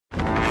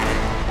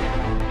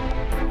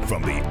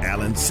from the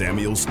Allen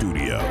Samuel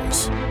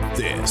Studios,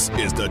 this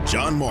is the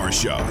John Morris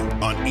Show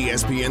on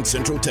ESPN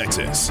Central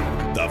Texas,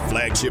 the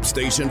flagship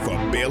station for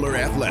Baylor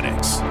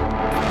Athletics.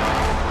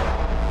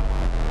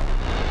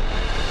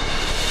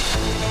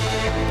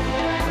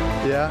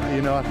 Yeah,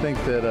 I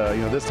think that,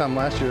 this time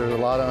last year, there was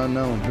a lot of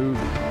unknown.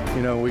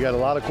 We got a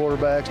lot of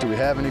quarterbacks. Do we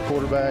have any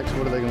quarterbacks?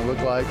 What are they going to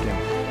look like?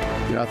 And,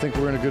 I think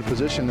we're in a good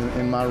position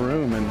in my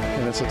room,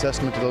 and it's a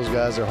testament to those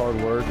guys, their hard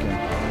work.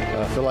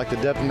 And I feel like the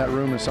depth in that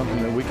room is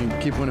something that we can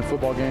keep winning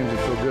football games and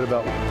feel good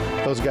about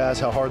those guys,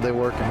 how hard they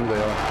work and who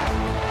they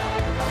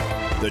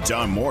are. The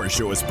John Morris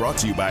Show is brought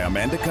to you by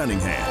Amanda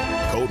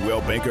Cunningham,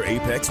 Coldwell Banker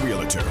Apex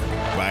Realtor,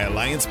 by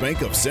Alliance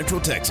Bank of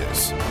Central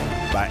Texas,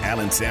 by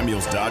Allen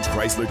Samuels Dodge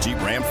Chrysler Jeep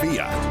Ram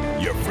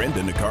Fiat, your friend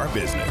in the car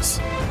business,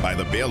 by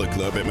the Baylor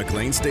Club at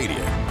McLean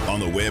Stadium, on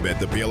the web at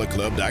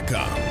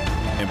thebaylorclub.com,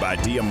 and by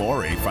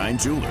D'Amore Fine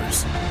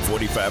Jewelers,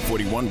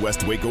 4541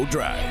 West Waco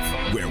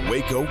Drive, where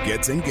Waco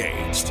gets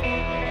engaged.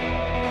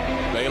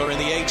 Baylor in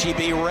the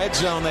HEB red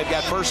zone. They've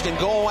got first and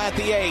goal at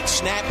the 8.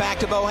 Snap back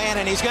to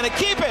Bohannon. He's going to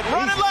keep it.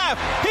 Running left.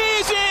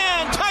 He's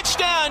in.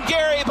 Touchdown,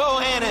 Gary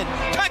Bohannon.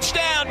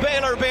 Touchdown,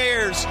 Baylor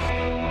Bears.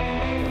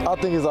 I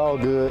think it's all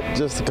good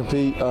just to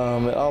compete. It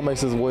all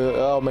makes us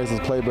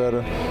play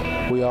better.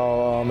 We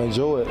all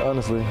enjoy it,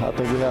 honestly. I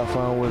think we have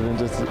fun with it, and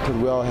just because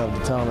we all have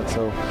the talent.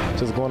 So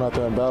just going out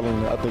there and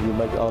battling, I think we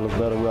make all of us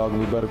better. We're all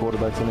going to be better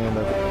quarterbacks in the end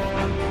of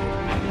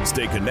it.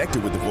 Stay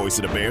connected with the Voice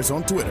of the Bears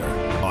on Twitter,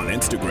 on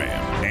Instagram,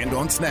 and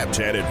on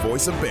Snapchat at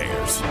Voice of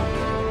Bears.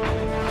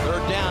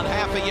 Third down,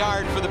 half a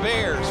yard for the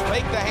Bears.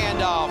 Fake the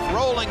handoff.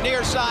 Rolling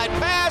near side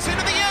pass into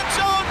the end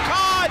zone.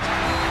 Caught.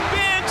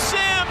 Ben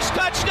Sims,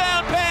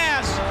 touchdown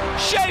pass.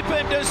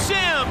 Shapen to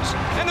Sims.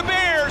 And the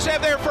Bears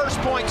have their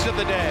first points of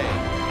the day.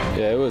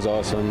 Yeah, it was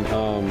awesome.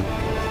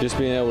 Just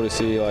being able to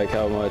see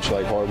how much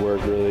hard work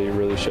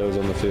really shows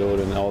on the field,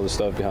 and all the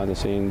stuff behind the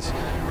scenes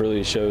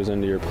really shows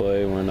into your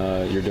play when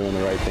you're doing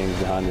the right things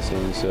behind the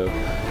scenes. So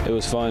it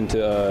was fun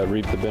to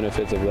reap the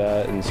benefits of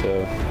that, and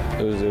so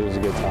it was a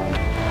good time.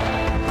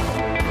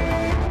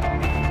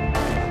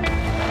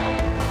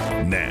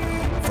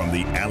 Now, from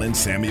the Allen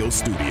Samuel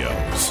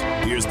Studios,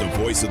 here's the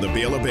voice of the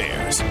Baylor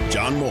Bears,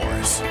 John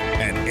Morris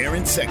and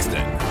Aaron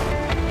Sexton.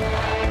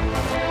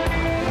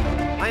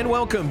 And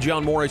welcome,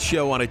 John Morris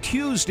Show on a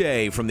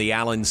Tuesday from the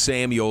Allen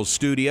Samuel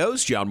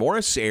Studios. John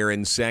Morris,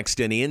 Aaron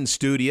Sexton in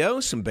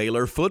studio. Some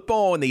Baylor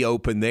football in the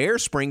open there.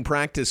 Spring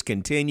practice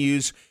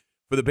continues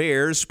for the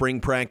Bears. Spring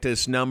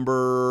practice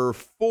number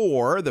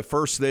 4, the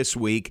first this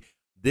week,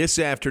 this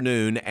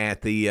afternoon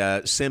at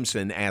the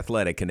Simpson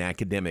Athletic and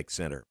Academic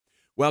Center.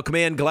 Welcome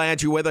in.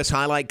 Glad you're with us.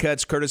 Highlight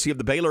cuts courtesy of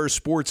the Baylor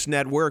Sports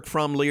Network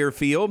from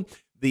Learfield.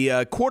 The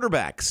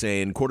quarterbacks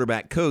and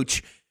quarterback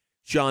coach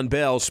Sean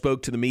Bell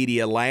spoke to the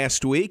media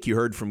last week. You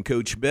heard from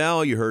Coach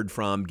Bell. You heard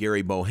from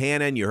Gary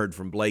Bohannon. You heard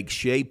from Blake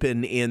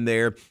Shapen in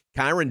there.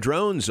 Kyron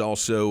Drones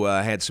also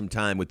had some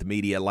time with the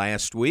media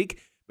last week.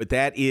 But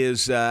that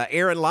is,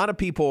 Aaron, a lot of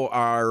people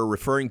are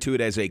referring to it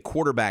as a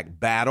quarterback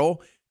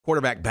battle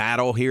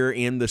here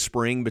in the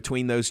spring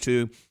between those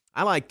two.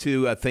 I like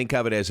to think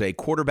of it as a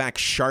quarterback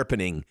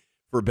sharpening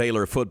for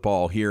Baylor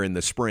football here in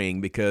the spring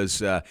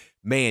because,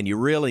 man, you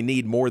really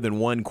need more than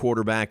one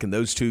quarterback, and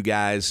those two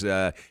guys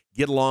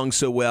get along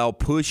so well,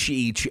 push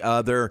each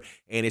other,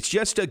 and it's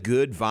just a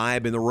good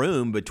vibe in the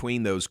room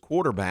between those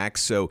quarterbacks.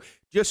 So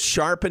just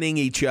sharpening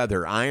each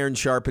other. Iron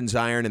sharpens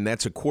iron, and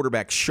that's a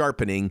quarterback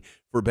sharpening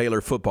for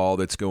Baylor football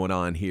that's going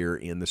on here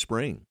in the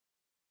spring.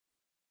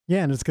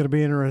 Yeah, and it's going to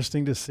be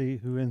interesting to see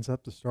who ends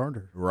up the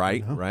starter.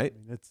 Right, right.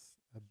 I mean,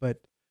 but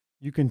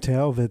you can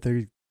tell that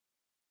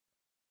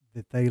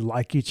they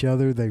like each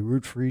other. They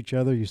root for each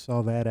other. You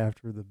saw that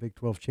after the Big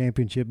 12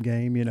 championship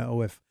game.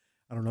 If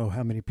I don't know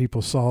how many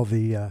people saw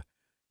the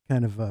I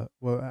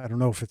don't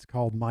know if it's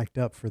called mic'd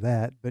up for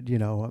that, but,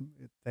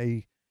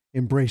 they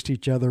embraced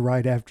each other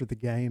right after the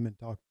game and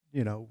talked,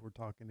 we're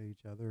talking to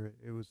each other.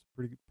 It was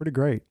pretty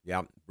great.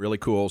 Yeah, really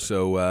cool.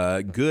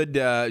 So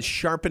good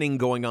sharpening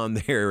going on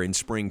there in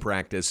spring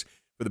practice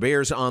for the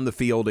Bears on the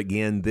field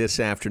again this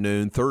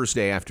afternoon.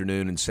 Thursday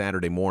afternoon and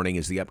Saturday morning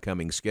is the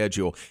upcoming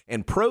schedule.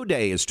 And Pro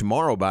Day is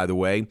tomorrow, by the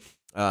way.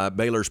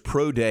 Baylor's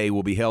Pro Day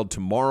will be held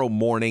tomorrow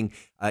morning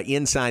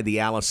inside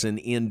the Allison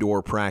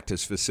Indoor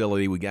Practice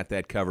Facility. We got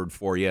that covered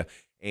for you,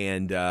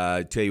 and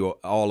tell you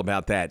all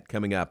about that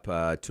coming up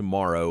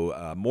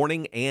tomorrow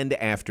morning and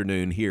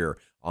afternoon here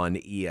on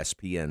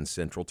ESPN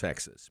Central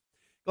Texas.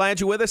 Glad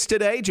you're with us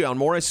today. John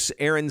Morris,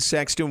 Aaron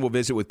Sexton will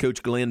visit with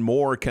Coach Glenn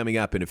Moore coming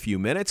up in a few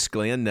minutes.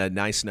 Glenn,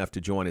 nice enough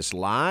to join us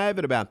live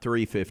at about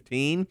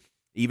 3:15.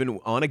 Even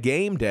on a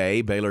game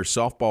day, Baylor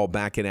softball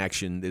back in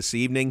action this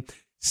evening.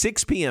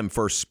 6 p.m.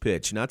 first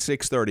pitch, not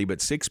 6:30,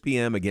 but 6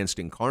 p.m. against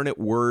Incarnate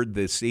Word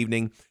this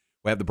evening.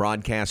 We have the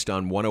broadcast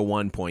on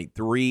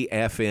 101.3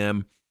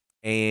 FM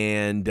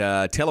and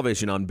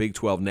television on Big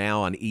 12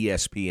 Now on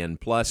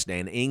ESPN+.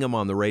 Dan Ingham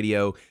on the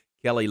radio,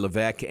 Kelly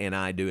Levesque and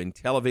I doing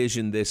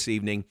television this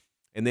evening.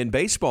 And then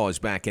baseball is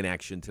back in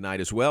action tonight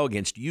as well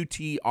against UT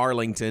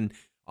Arlington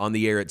on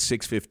the air at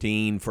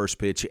 6:15, first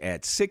pitch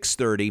at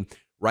 6:30.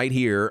 right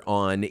here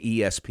on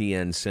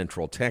ESPN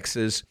Central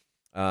Texas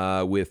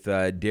with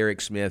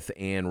Derek Smith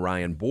and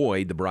Ryan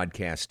Boyd, the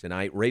broadcast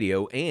tonight,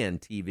 radio and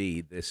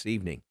TV this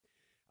evening.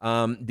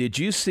 Did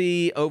you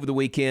see over the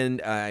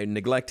weekend, I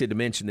neglected to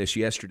mention this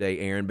yesterday,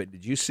 Aaron, but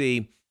did you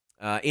see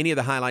any of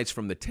the highlights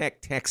from the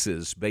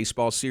Texas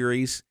baseball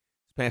series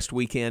this past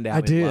weekend out I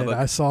in did. Lubbock?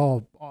 I saw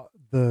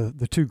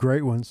the two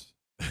great ones.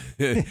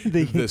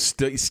 the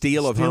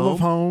steal of home. Steal of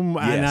home,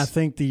 Yes. and I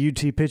think the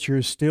UT pitcher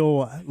is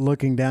still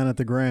looking down at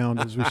the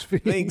ground as we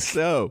speak. I think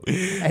so. And,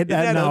 Isn't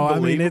that no, I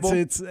mean unbelievable?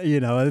 it's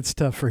it's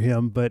tough for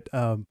him, but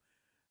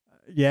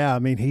yeah, I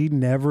mean he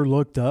never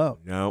looked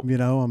up. No.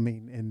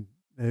 And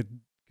a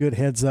good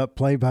heads up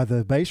play by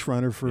the base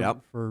runner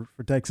for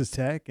Texas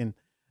Tech, and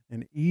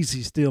an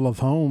easy steal of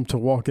home to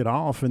walk it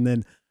off, and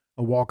then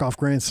a walk-off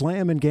grand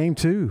slam in game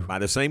 2 by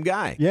the same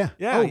guy. Yeah.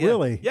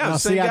 Really? Yeah. Now,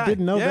 same guy. I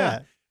didn't know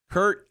that.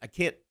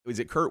 Was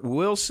it Kurt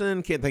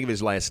Wilson? Can't think of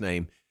his last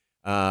name.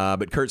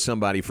 But Kurt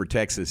somebody for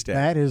Texas Tech.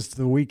 That is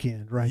the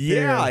weekend right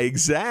there. Yeah,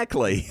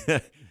 exactly.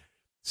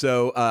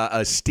 So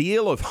a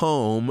steal of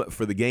home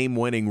for the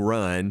game-winning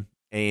run,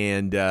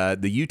 and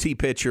the UT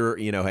pitcher,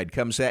 had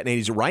come set, and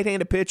he's a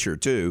right-handed pitcher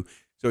too,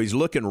 so he's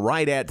looking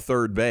right at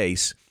third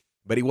base,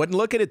 but he wasn't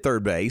looking at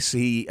third base.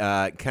 He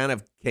kind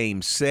of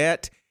came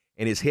set,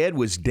 and his head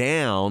was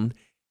down,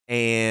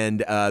 and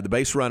the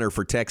base runner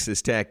for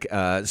Texas Tech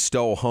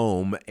stole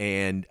home,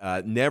 and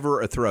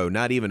never a throw,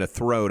 not even a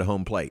throw to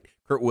home plate.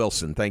 Kurt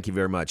Wilson, thank you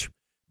very much.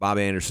 Bob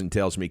Anderson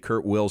tells me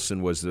Kurt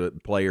Wilson was the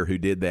player who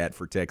did that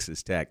for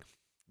Texas Tech.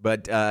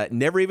 But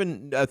never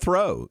even a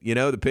throw.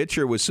 The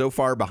pitcher was so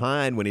far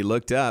behind when he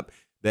looked up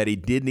that he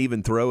didn't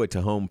even throw it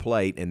to home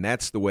plate, and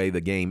that's the way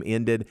the game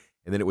ended.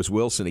 And then it was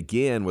Wilson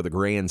again with a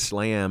grand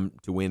slam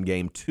to win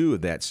game 2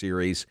 of that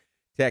series.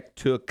 Tech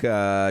took 2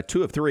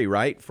 of 3,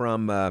 right,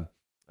 from 2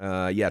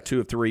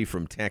 of 3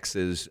 from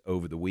Texas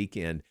over the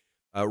weekend.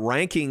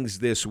 Rankings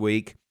this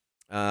week.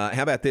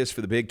 How about this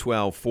for the Big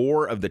 12?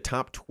 4 of the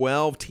top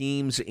 12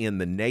 teams in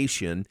the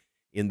nation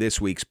in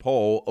this week's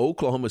poll.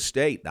 Oklahoma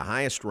State, the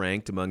highest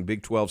ranked among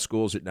Big 12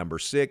 schools at number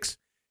 6.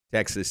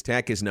 Texas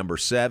Tech is number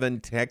 7.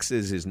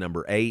 Texas is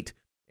number 8.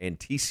 And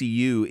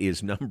TCU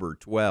is number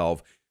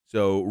 12.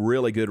 So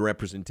really good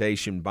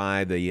representation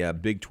by the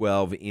Big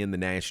 12 in the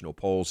national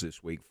polls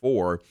this week.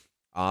 4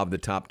 of the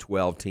top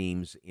 12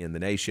 teams in the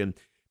nation.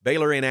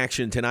 Baylor in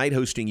action tonight,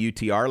 hosting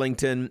UT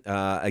Arlington.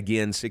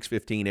 Again,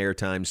 6:15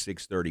 airtime,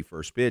 6:30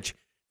 first pitch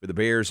for the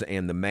Bears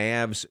and the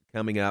Mavs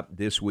coming up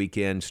this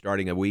weekend,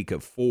 starting a week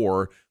of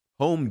 4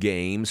 home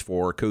games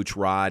for Coach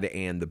Rod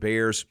and the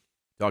Bears.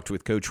 Talked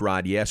with Coach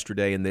Rod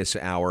yesterday in this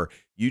hour.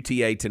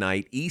 UTA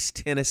tonight, East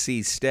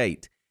Tennessee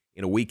State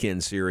in a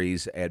weekend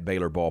series at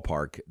Baylor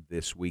Ballpark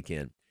this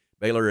weekend.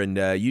 Baylor and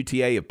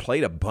UTA have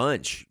played a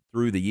bunch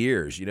through the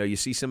years. You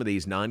see some of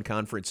these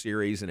non-conference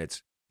series, and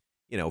it's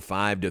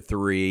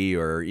 5-3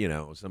 or,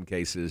 in some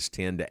cases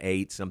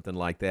 10-8, something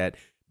like that.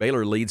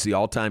 Baylor leads the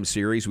all-time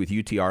series with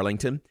UT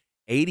Arlington,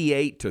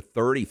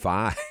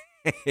 88-35.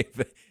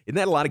 Isn't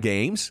that a lot of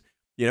games,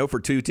 for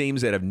two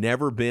teams that have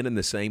never been in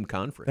the same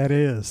conference? That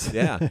is.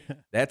 Yeah.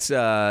 That's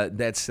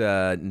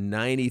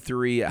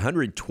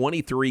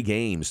 123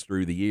 games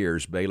through the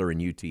years, Baylor and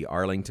UT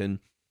Arlington.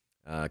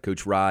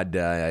 Coach Rod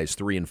is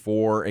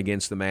 3-4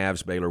 against the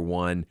Mavs. Baylor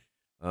won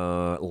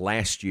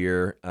last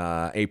year,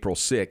 April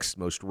 6th,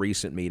 most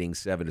recent meeting,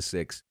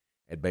 7-6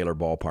 at Baylor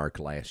Ballpark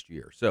last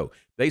year. So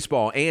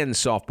baseball and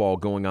softball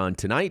going on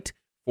tonight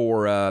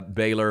for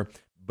Baylor,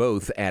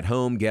 both at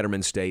home,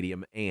 Getterman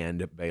Stadium,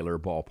 and Baylor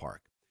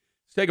Ballpark.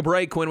 Let's take a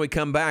break. When we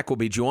come back, we'll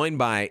be joined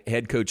by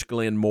head coach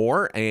Glenn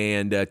Moore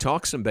and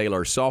talk some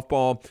Baylor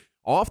softball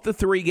off the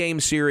 3-game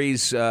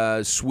series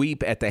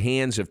sweep at the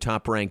hands of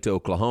top-ranked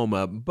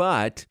Oklahoma.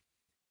 But if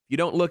you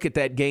don't look at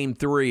that Game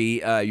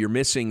 3, you're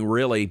missing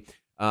really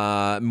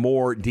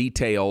more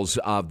details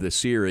of the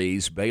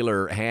series.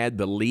 Baylor had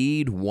the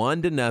lead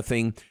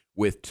 1-0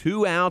 with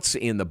 2 outs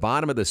in the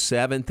bottom of the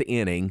 7th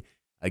inning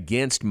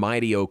against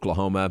mighty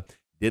Oklahoma.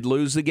 Did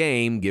lose the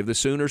game. Give the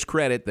Sooners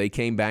credit. They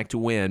came back to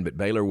win, but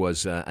Baylor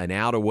was an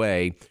out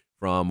away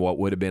from what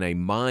would have been a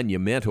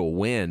monumental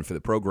win for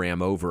the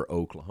program over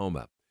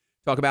Oklahoma.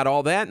 Talk about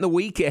all that in the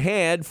week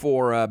ahead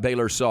for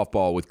Baylor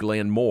softball with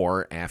Glenn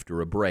Moore after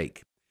a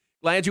break.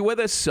 Glad you're with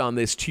us on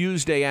this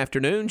Tuesday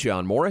afternoon.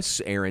 John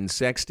Morris, Aaron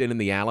Sexton in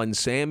the Allen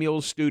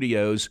Samuels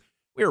studios.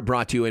 We are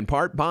brought to you in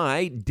part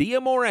by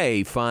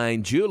Diamore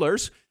Fine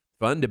Jewelers.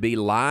 Fun to be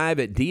live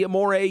at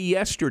Diamore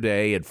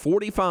yesterday at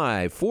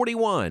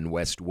 4541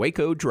 West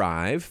Waco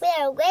Drive.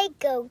 Where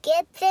Waco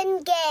gets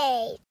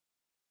engaged.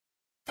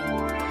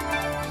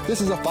 This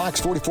is a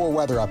Fox 44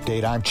 weather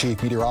update. I'm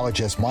Chief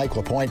Meteorologist Mike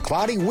LaPointe.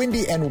 Cloudy,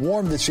 windy, and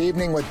warm this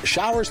evening with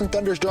showers and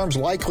thunderstorms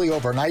likely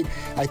overnight.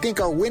 I think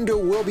our window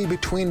will be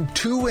between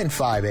 2 and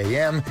 5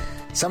 a.m.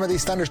 Some of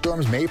these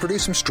thunderstorms may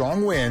produce some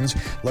strong winds,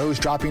 lows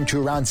dropping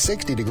to around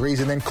 60 degrees,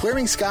 and then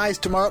clearing skies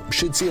tomorrow.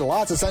 Should see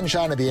lots of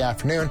sunshine in the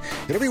afternoon.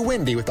 It'll be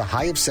windy with a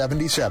high of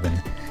 77.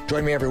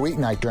 Join me every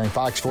weeknight during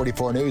Fox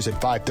 44 News at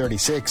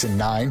 5:36 and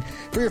 9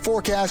 for your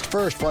forecast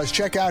first. Plus,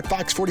 check out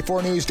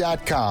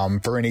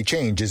fox44news.com for any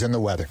changes in the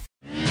weather.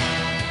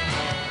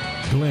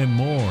 Glenn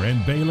Moore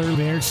and Baylor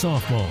Bears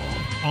softball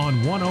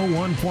on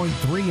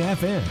 101.3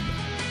 FM.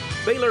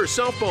 Baylor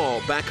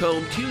softball back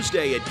home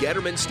Tuesday at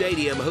Getterman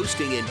Stadium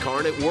hosting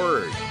Incarnate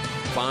Word.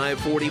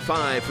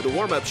 5:45 for the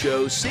warm-up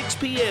show, 6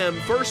 p.m.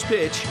 first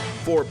pitch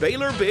for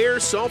Baylor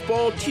Bears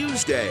softball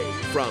Tuesday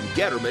from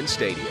Getterman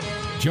Stadium.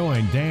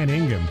 Join Dan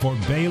Ingham for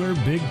Baylor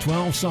Big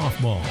 12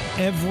 softball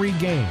every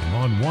game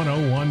on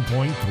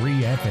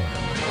 101.3 FM.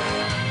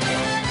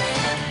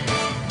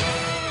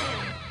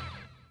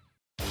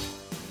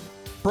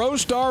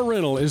 ProStar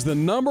Rental is the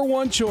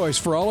 #1 choice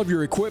for all of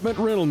your equipment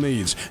rental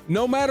needs.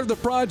 No matter the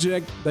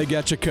project, they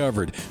got you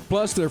covered.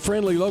 Plus, their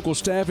friendly local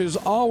staff is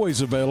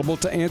always available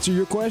to answer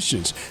your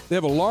questions. They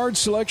have a large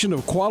selection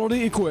of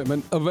quality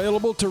equipment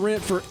available to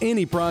rent for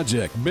any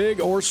project, big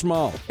or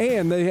small.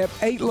 And they have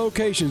 8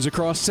 locations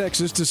across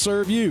Texas to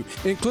serve you,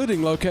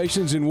 including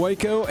locations in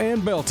Waco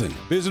and Belton.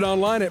 Visit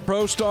online at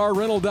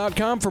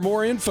ProStarRental.com for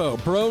more info.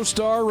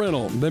 ProStar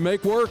Rental. They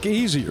make work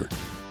easier.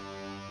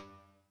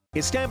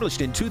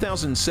 Established in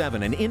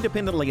 2007 and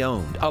independently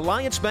owned,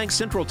 Alliance Bank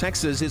Central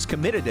Texas is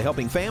committed to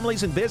helping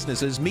families and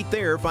businesses meet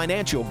their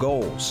financial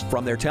goals.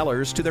 From their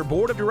tellers to their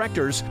board of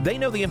directors, they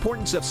know the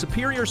importance of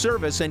superior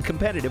service and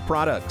competitive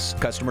products.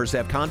 Customers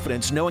have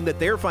confidence knowing that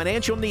their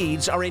financial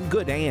needs are in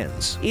good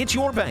hands. It's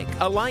your bank,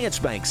 Alliance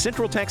Bank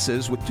Central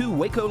Texas, with 2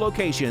 Waco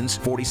locations,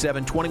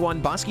 4721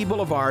 Bosque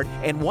Boulevard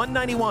and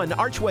 191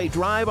 Archway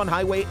Drive on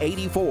Highway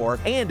 84,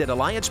 and at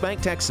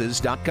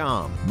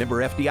AllianceBankTexas.com.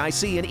 Member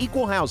FDIC and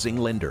equal housing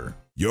lender.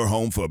 Your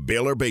home for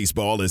Baylor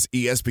baseball is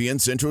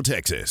ESPN Central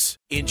Texas.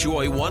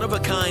 Enjoy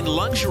one-of-a-kind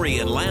luxury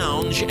and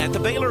lounge at the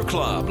Baylor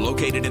Club,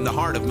 located in the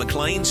heart of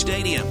McLean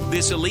Stadium.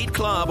 This elite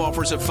club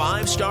offers a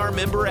 5-star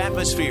member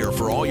atmosphere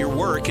for all your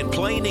work and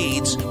play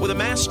needs, with a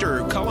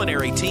master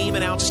culinary team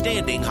and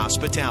outstanding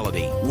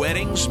hospitality.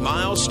 Weddings,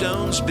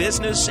 milestones,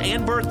 business,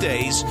 and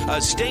birthdays. A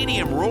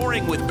stadium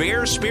roaring with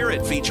Bear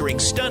spirit featuring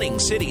stunning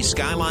city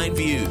skyline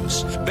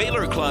views.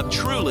 Baylor Club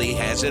truly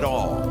has it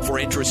all. For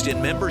interest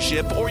in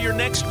membership or your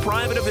next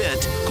private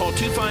event, call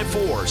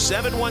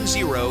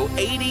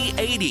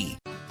 254-710-8080.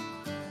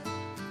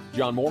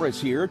 John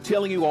Morris here,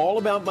 telling you all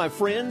about my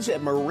friends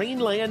at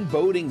Marineland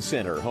Boating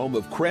Center, home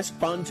of Crest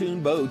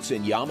Pontoon Boats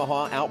and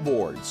Yamaha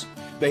Outboards.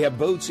 They have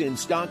boats in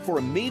stock for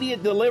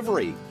immediate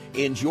delivery.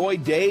 Enjoy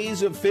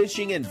days of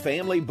fishing and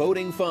family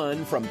boating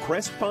fun from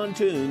Crest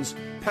Pontoons,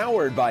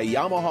 powered by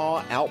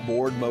Yamaha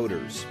Outboard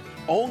Motors.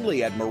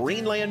 Only at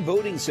Marineland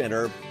Boating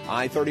Center,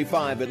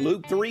 I-35 at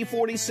Loop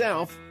 340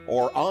 South,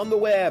 or on the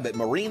web at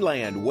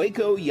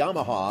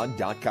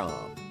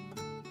marinelandwacoyamaha.com.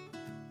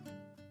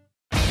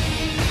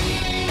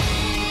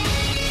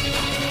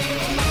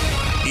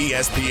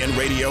 ESPN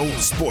Radio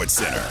Sports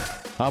Center.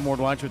 I'm Ward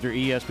Weitz with your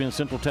ESPN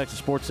Central Texas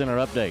Sports Center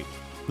update.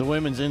 The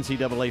women's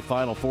NCAA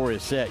Final Four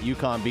is set.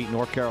 UConn beat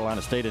North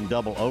Carolina State in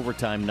double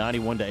overtime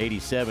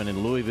 91-87,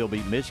 and Louisville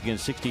beat Michigan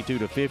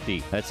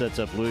 62-50. That sets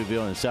up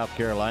Louisville and South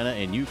Carolina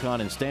and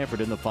UConn and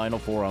Stanford in the Final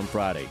Four on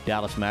Friday.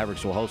 Dallas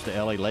Mavericks will host the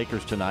LA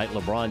Lakers tonight.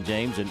 LeBron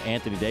James and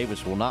Anthony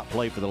Davis will not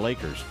play for the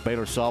Lakers.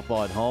 Baylor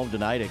softball at home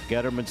tonight at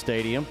Getterman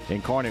Stadium.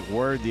 Incarnate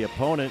Word, the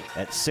opponent,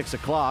 at 6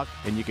 o'clock,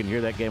 and you can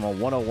hear that game on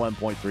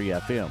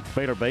 101.3 FM.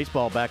 Baylor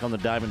baseball back on the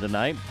diamond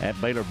tonight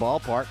at Baylor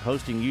Ballpark,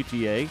 hosting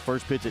UTA.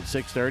 First pitch at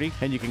 6:30,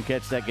 and you can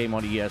catch that game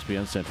on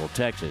ESPN Central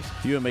Texas.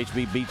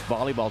 UMHB beats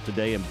volleyball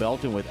today in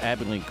Belton with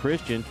Abilene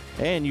Christian,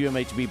 and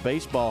UMHB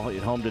baseball at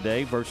home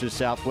today versus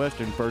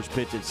Southwestern. First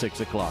pitch at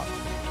 6 o'clock.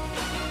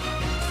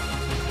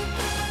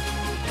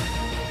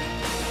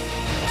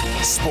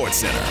 Sports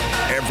Center,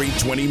 every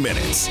 20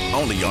 minutes,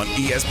 only on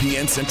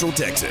ESPN Central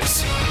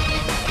Texas.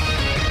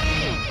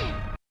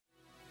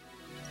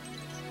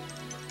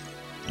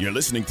 You're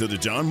listening to The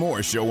John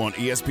Morris Show on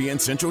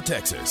ESPN Central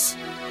Texas.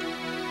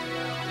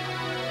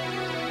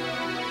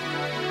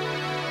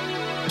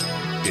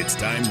 It's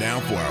time now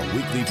for our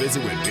weekly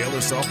visit with Baylor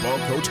softball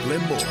coach Glenn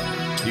Moore.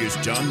 Here's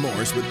John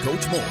Morris with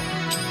Coach Moore.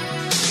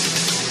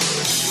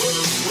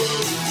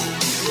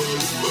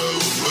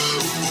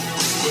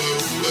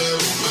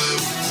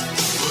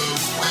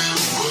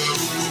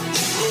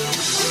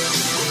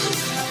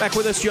 Back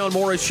with us, John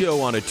Morris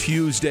Show on a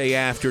Tuesday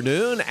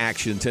afternoon.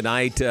 Action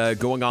tonight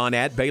going on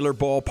at Baylor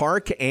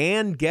Ballpark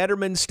and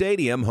Getterman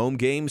Stadium. Home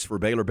games for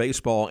Baylor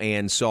baseball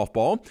and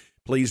softball.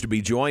 Pleased to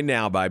be joined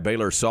now by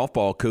Baylor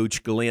softball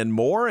coach Glenn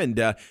Moore. And,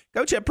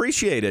 Coach, I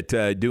appreciate it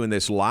doing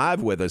this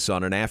live with us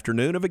on an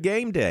afternoon of a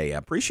game day. I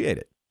appreciate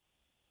it.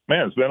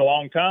 Man, it's been a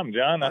long time,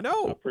 John. I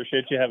know. I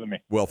appreciate you having me.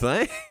 Well,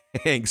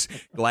 thanks.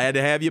 Glad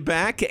to have you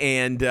back.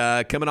 And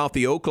coming off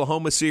the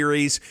Oklahoma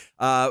series,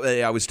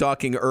 I was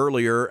talking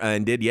earlier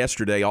and did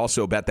yesterday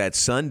also about that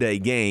Sunday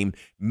game.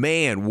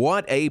 Man,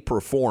 what a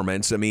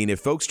performance. I mean, if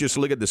folks just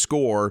look at the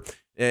score,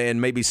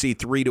 and maybe see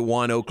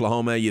 3-1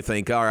 Oklahoma, you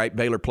think, all right,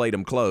 Baylor played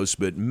them close,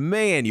 but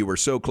man, you were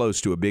so close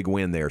to a big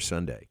win there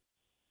Sunday.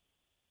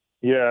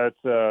 Yeah,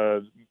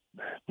 it's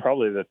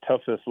probably the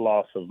toughest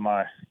loss of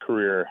my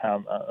career.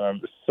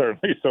 I'm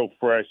certainly so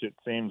fresh, it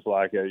seems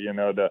like it.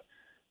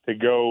 To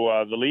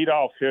go, the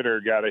leadoff hitter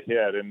got a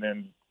hit, and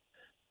then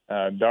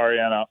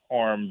Dariana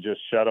Orm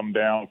just shut them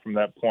down from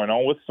that point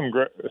on with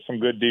some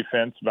good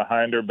defense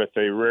behind her, but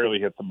they rarely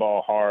hit the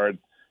ball hard.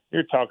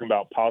 You're talking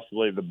about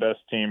possibly the best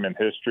team in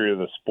history of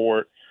the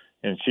sport,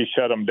 and she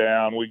shut them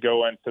down. We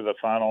go into the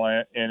final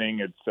inning.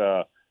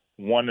 It's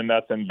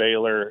 1-0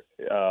 Baylor.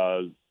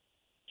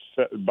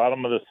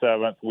 Bottom of the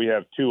seventh, we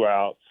have 2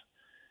 outs,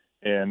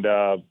 and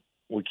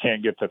we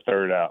can't get the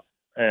third out.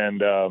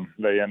 And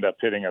they end up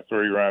hitting a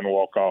 3-run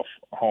walk-off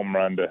home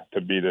run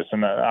to beat us.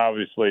 And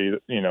obviously,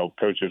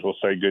 coaches will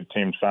say good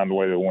teams find a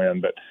way to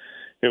win, but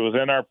it was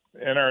in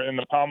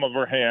the palm of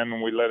our hand,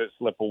 and we let it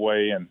slip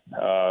away, and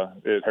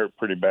it hurt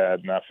pretty bad.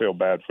 And I feel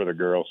bad for the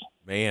girls.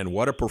 Man,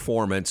 what a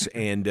performance!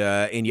 And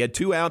you had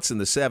 2 outs in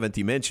the seventh.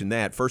 You mentioned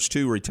that first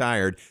 2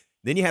 retired.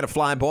 Then you had a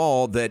fly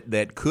ball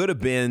that could have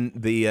been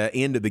the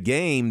end of the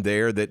game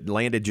there that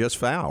landed just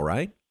foul,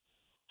 right?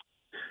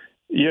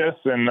 Yes,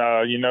 and,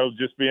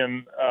 just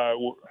being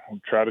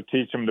try to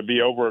teach them to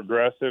be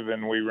over-aggressive,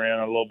 and we ran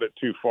a little bit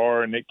too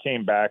far, and it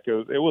came back.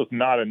 It was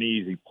not an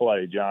easy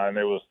play, John.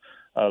 It was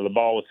the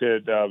ball was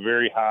hit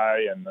very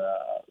high and,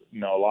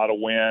 a lot of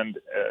wind,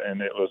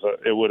 and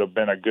it would have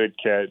been a good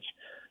catch.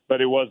 But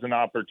it was an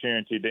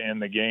opportunity to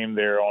end the game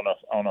there on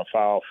a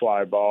foul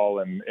fly ball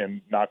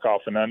and knock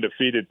off an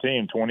undefeated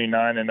team,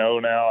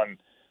 29-0 now, and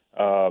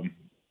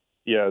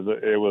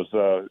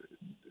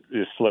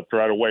it slipped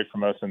right away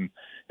from us, and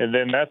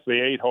then that's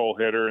the 8-hole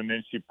hitter, and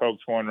then she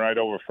pokes one right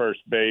over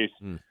first base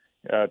to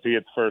get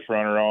the first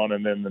runner on,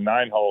 and then the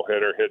 9-hole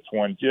hitter hits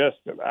one just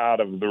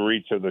out of the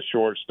reach of the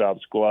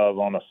shortstop's glove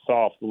on a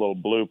soft little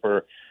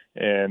blooper.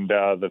 And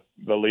the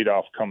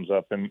leadoff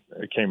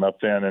came up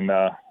then, and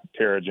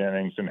Tara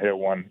Jennings and hit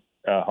one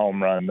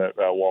home run that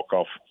walk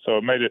off. So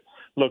it made it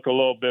look a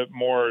little bit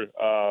more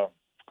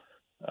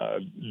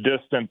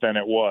distant than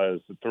it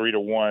was. The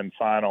 3-1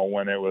 final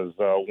when it was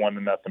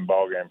 1-0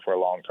 ball game for a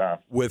long time.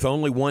 With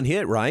only 1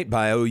 hit, right,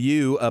 by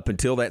OU up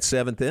until that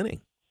 7th inning.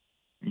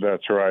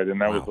 That's right,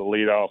 and that was the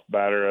leadoff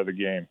batter of the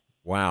game.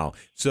 Wow.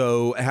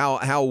 So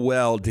how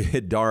well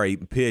did Dari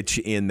pitch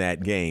in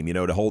that game,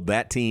 to hold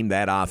that team,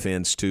 that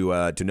offense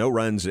to no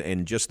runs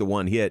and just the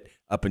 1 hit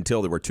up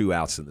until there were 2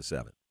 outs in the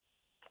 7th?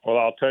 Well,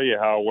 I'll tell you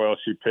how well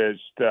she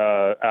pitched.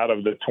 Out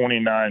of the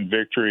 29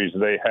 victories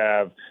they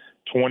have,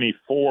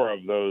 24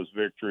 of those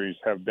victories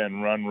have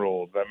been run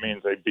ruled. That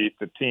means they beat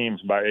the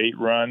teams by 8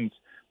 runs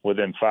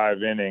within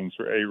 5 innings,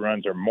 or 8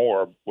 runs or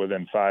more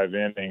within 5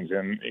 innings.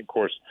 And, of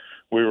course,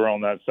 we were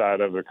on that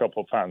side of it a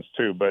couple times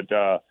too. But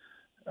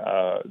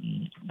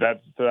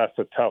that's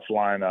a tough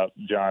lineup,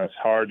 John. It's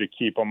hard to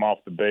keep them off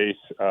the base.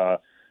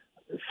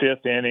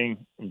 5th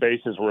inning,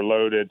 bases were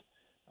loaded.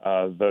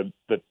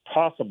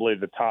 Possibly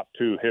the top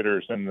 2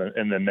 hitters in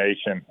the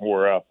nation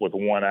were up with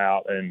 1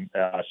 out, and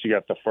she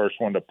got the first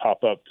one to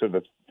pop up to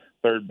the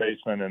third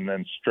baseman, and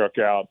then struck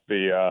out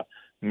the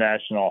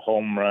national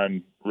home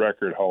run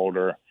record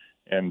holder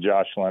and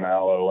Jocelyn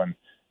Allo, and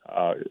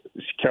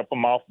she kept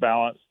them off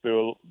balance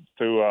through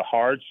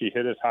hard. She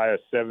hit as high as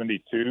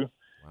 72.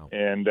 Wow.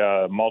 And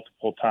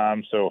multiple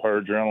times, so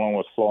her adrenaline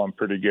was flowing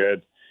pretty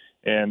good,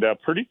 and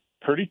pretty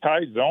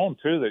tight zone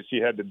too that she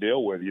had to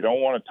deal with. You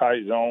don't want a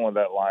tight zone with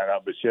that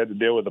lineup, but she had to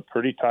deal with a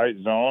pretty tight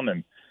zone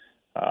and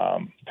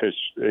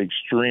pitched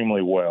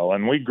extremely well.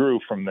 And we grew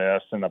from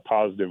this in a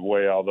positive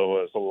way, although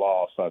it was a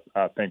loss.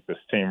 I think this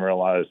team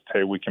realized,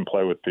 hey, we can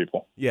play with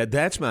people. Yeah,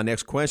 that's my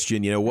next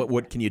question.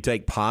 What can you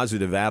take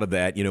positive out of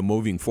that?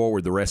 Moving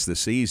forward the rest of the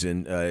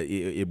season,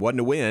 it wasn't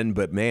a win,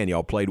 but man,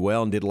 y'all played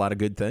well and did a lot of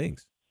good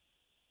things.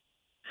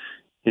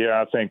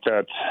 Yeah, I think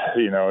that,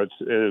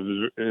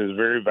 it is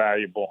very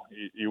valuable.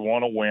 You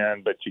want to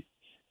win, but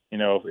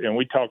and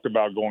we talked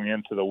about going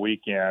into the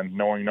weekend,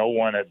 knowing no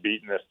one had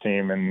beaten this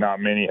team and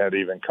not many had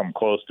even come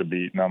close to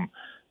beating them,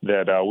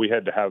 that we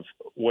had to have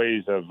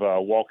ways of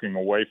walking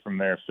away from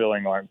there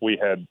feeling like we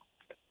had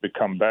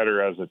become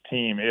better as a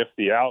team if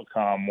the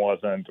outcome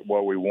wasn't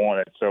what we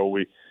wanted. So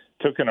we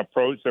took an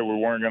approach that we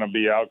weren't going to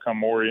be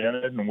outcome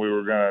oriented, and we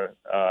were going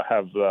to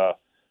have the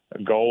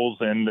goals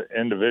and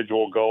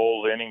individual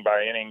goals, inning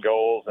by inning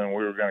goals, and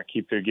we were going to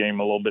keep the game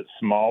a little bit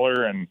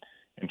smaller and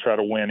try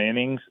to win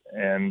innings.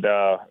 And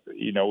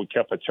we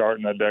kept a chart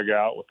in the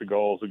dugout with the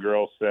goals the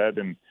girls said,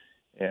 and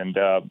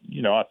I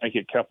think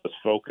it kept us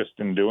focused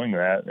in doing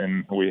that.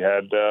 And we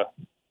had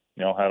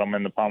had them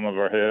in the palm of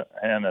our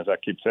hand, as I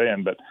keep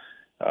saying. But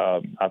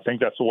I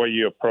think that's the way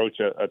you approach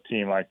a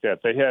team like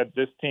that.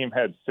 This team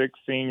had 6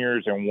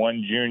 seniors and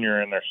 1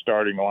 junior in their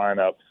starting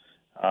lineup.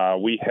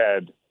 We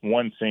had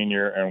 1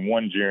 senior and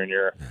 1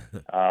 junior,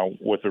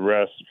 with the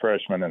rest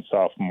freshmen and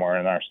sophomore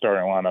in our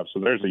starting lineup. So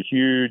there's a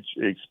huge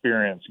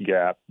experience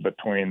gap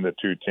between the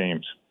 2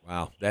 teams.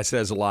 Wow, that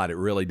says a lot. It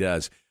really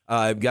does.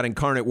 I've got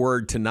Incarnate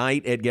Word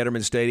tonight at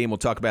Getterman Stadium. We'll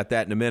talk about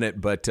that in a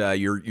minute. But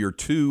your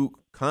 2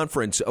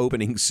 conference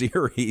opening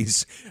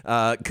series.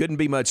 Couldn't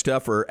be much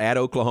tougher at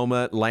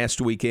Oklahoma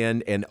last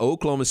weekend, and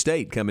Oklahoma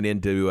State coming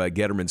into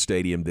Getterman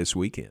Stadium this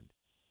weekend.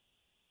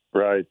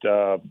 Right.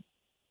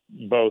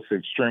 Both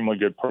extremely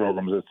good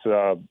programs.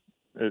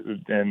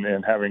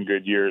 And having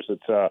good years.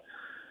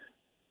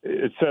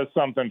 It says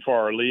something for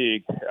our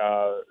league,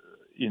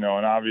 and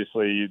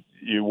obviously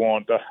you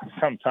want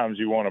sometimes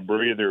you want a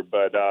breather,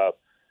 but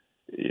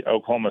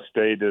Oklahoma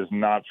State is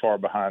not far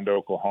behind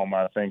Oklahoma.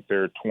 I think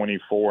they're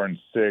 24-6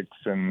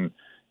 and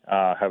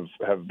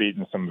have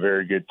beaten some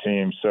very good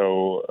teams.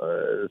 So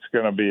it's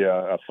going to be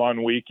a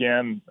fun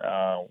weekend.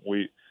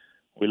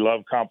 We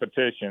love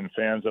competition.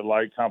 Fans that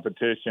like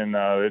competition,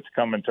 it's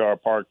coming to our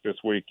park this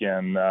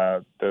weekend.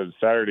 The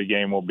Saturday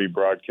game will be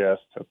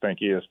broadcast, I think,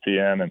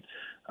 ESPN, and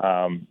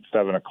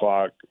 7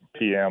 o'clock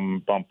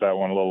p.m. Bump that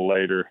one a little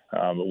later.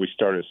 But we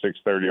start at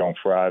 6:30 on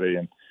Friday.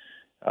 And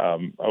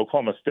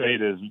Oklahoma State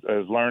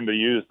has learned to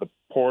use the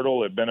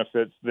portal. It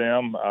benefits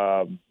them.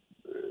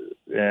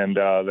 And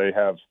they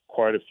have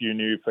quite a few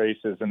new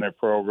faces in their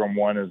program.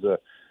 One is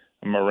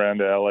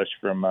Miranda Ellis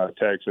from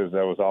Texas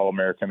that was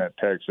All-American at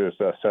Texas,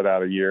 set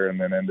out a year and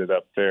then ended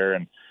up there.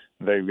 And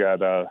they've got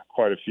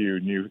quite a few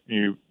new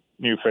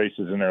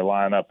faces in their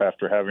lineup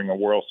after having a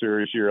World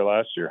Series year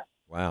last year.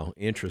 Wow,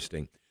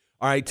 interesting.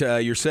 All right,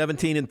 you're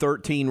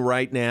 17-13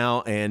 right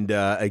now, and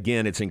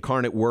again, it's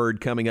Incarnate Word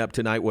coming up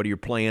tonight. What are your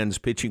plans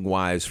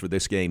pitching-wise for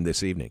this game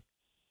this evening?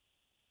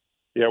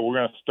 Yeah, we're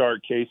going to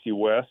start Casey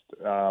West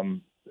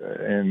and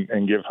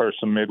give her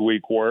some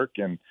midweek work,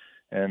 and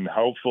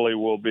hopefully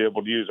we'll be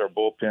able to use our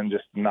bullpen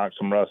just to knock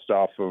some rust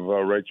off of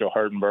Rachel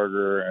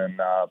Hertenberger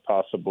and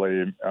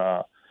possibly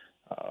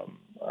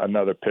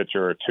another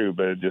pitcher or two,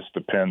 but it just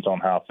depends on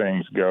how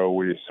things go.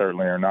 We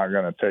certainly are not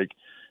going to take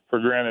for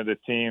granted a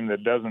team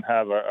that doesn't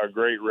have a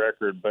great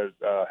record but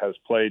has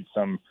played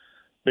some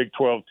Big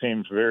 12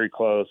 teams very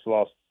close,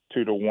 lost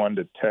 2-1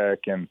 to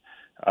Tech, and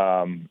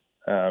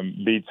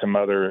beat some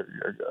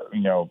other,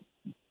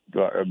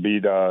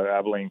 beat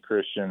Abilene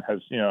Christian,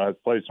 has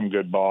played some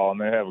good ball, and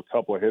they have a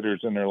couple of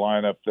hitters in their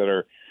lineup that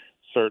are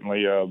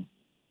certainly have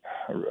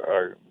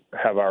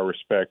our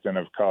respect and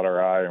have caught our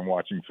eye in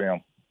watching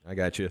film. I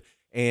got you.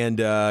 And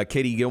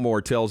Katie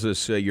Gilmore tells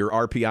us your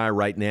RPI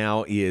right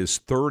now is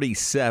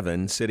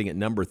 37, sitting at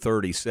number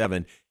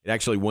 37. It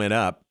actually went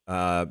up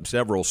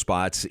several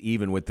spots,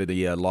 even with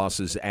the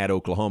losses at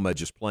Oklahoma,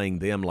 just playing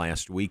them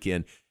last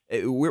weekend.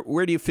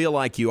 Where do you feel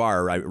like you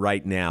are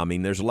right now? I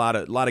mean, there's a lot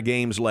of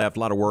games left, a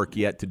lot of work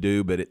yet to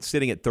do, but it's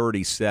sitting at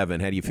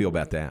 37. How do you feel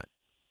about that?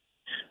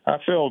 I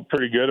feel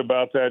pretty good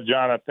about that,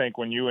 John. I think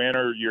when you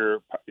enter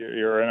you're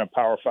in a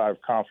Power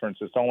 5 conference,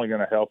 it's only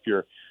going to help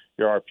your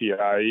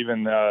RPI.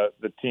 Even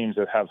the teams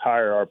that have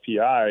higher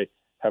RPI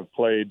have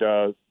played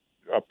a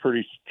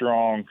pretty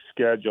strong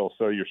schedule.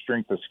 So your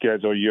strength of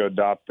schedule, you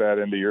adopt that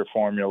into your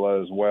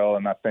formula as well.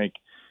 And I think,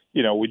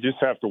 we just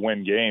have to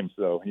win games,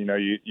 though.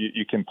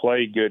 You can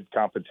play good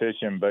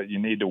competition, but you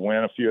need to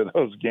win a few of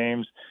those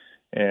games.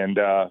 And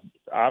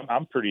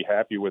I'm pretty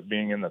happy with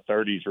being in the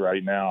 30s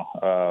right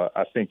now.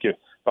 I think if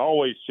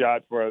always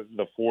shot for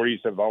the 40s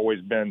have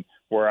always been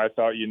where I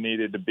thought you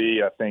needed to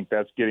be. I think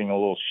that's getting a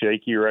little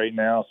shaky right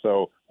now,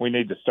 so we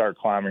need to start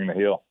climbing the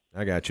hill.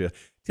 I got you.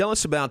 Tell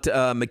us about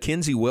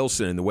Mackenzie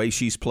Wilson and the way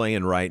she's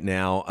playing right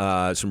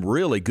now. Some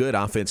really good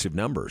offensive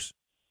numbers.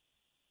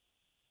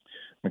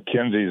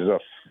 Mackenzie's a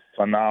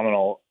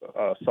phenomenal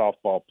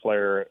softball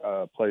player,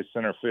 plays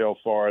center field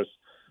for us.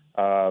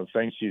 I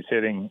think she's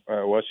hitting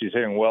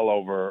well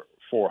over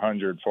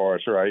 400 for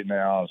us right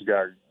now. She's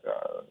got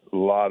a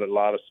lot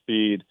of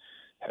speed.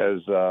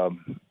 Has I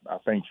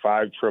think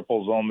 5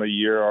 triples on the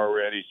year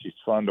already. She's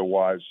fun to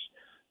watch.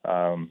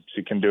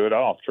 She can do it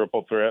all: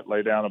 triple threat,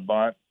 lay down a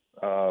bunt,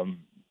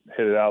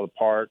 hit it out of the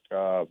park.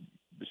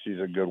 She's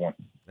a good one.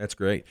 That's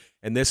great.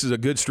 And this is a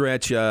good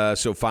stretch.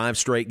 So 5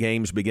 straight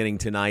games beginning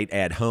tonight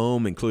at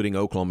home, including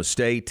Oklahoma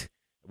State.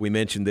 We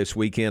mentioned this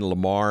weekend,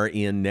 Lamar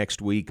in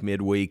next week,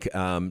 midweek.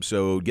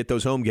 So get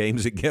those home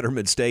games at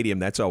Getterman Stadium.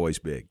 That's always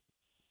big.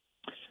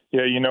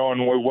 Yeah,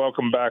 and we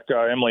welcome back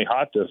Emily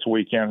Hott this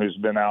weekend, who's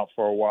been out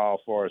for a while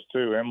for us,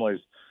 too.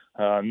 Emily's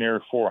near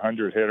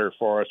 400 hitter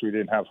for us. We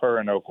didn't have her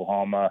in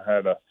Oklahoma.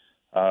 Had a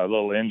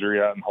little injury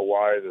out in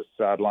Hawaii that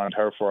sidelined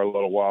her for a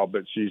little while,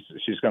 but she's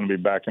going to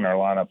be back in our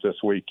lineup this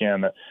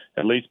weekend,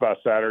 at least by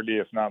Saturday,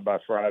 if not by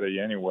Friday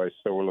anyway.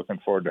 So we're looking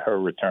forward to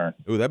her return.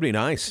 Ooh, that'd be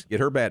nice.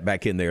 Get her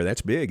back in there.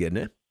 That's big, isn't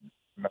it?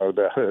 No,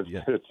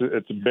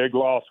 it's a big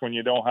loss when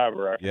you don't have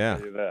her. I can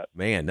tell you that.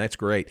 Man, that's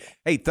great.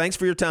 Hey, thanks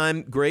for your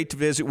time. Great to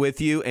visit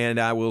with you, and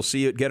I will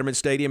see you at Getterman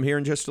Stadium here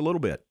in just a little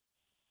bit.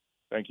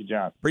 Thank you,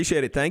 John.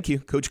 Appreciate it. Thank you.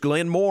 Coach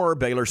Glenn Moore,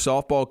 Baylor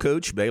softball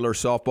coach. Baylor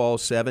softball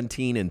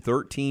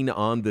 17-13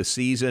 on the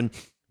season.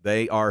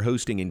 They are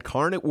hosting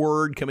Incarnate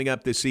Word coming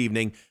up this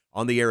evening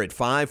on the air at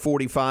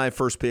 5:45.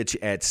 First pitch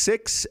at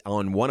 6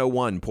 on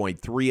 101.3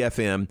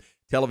 FM.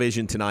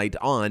 Television tonight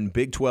on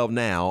Big 12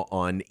 Now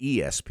on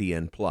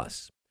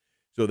ESPN+.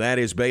 So So that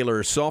is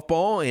Baylor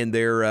softball and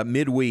their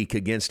midweek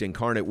against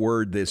Incarnate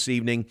Word this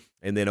evening.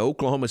 And then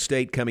Oklahoma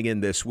State coming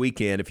in this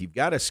weekend. If you've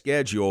got a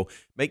schedule,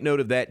 make note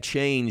of that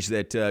change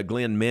that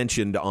Glenn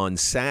mentioned on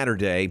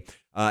Saturday.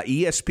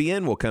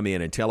 ESPN will come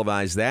in and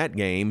televise that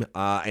game,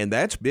 and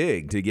that's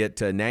big to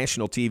get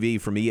national TV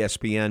from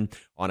ESPN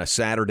on a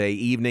Saturday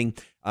evening.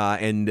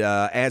 And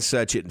as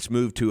such, it's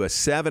moved to a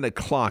 7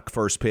 o'clock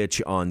first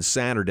pitch on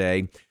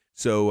Saturday.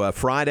 So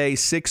Friday,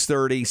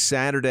 6:30,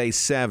 Saturday,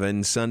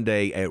 7,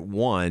 Sunday at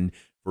 1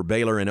 for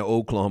Baylor and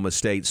Oklahoma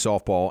State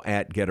softball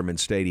at Getterman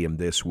Stadium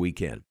this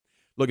weekend.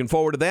 Looking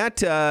forward to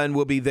that, and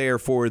we'll be there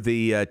for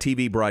the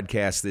TV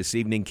broadcast this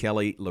evening.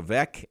 Kelly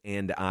LeVesque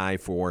and I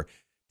for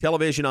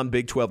television on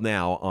Big 12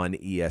 Now on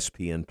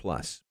ESPN+.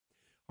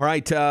 All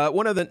right,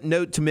 one other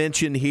note to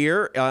mention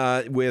here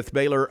with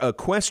Baylor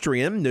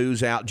Equestrian,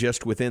 news out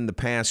just within the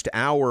past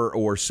hour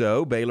or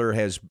so. Baylor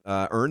has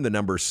earned the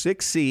number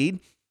 6 seed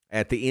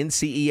at the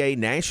NCEA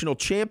National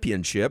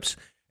Championships,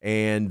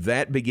 and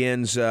that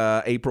begins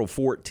April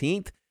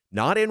 14th,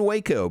 not in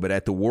Waco, but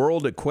at the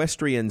World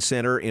Equestrian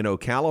Center in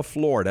Ocala,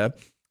 Florida.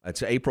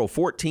 That's April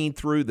 14th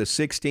through the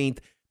 16th.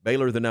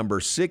 Baylor, the number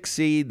 6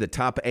 seed. The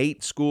top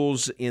 8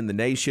 schools in the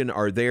nation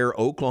are there.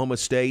 Oklahoma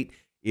State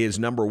is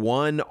number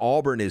 1.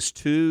 Auburn is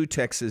 2.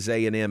 Texas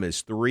A&M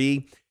is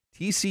 3.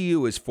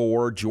 TCU is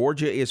 4.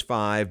 Georgia is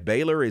 5.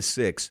 Baylor is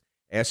 6.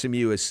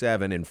 SMU is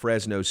 7. And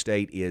Fresno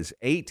State is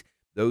 8.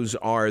 Those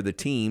are the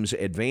teams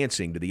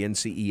advancing to the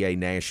NCEA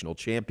National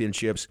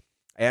Championships.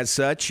 As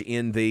such,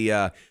 in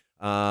the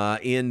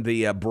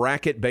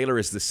bracket, Baylor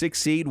is the 6th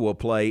seed. Will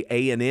play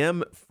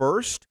A&M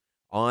first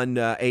on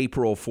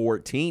April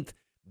 14th.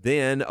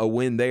 Then a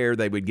win there,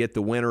 they would get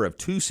the winner of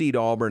 2-seed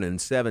Auburn and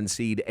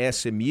 7-seed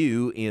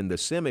SMU in the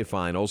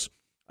semifinals.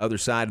 Other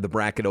side of the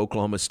bracket,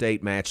 Oklahoma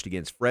State matched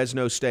against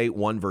Fresno State,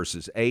 1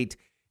 versus 8,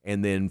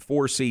 and then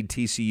 4-seed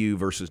TCU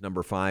versus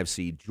number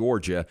 5-seed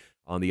Georgia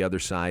on the other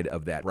side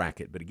of that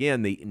bracket. But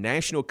again, the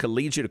National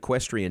Collegiate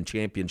Equestrian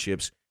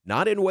Championships,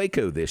 not in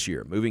Waco this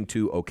year, moving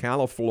to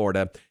Ocala,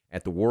 Florida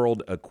at the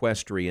World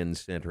Equestrian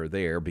Center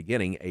there,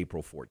 beginning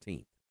April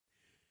 14th.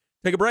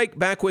 Take a break.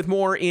 Back with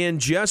more in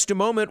just a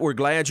moment. We're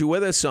glad you're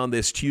with us on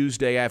this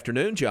Tuesday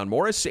afternoon. John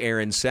Morris,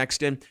 Aaron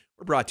Sexton.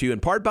 We're brought to you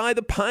in part by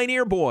the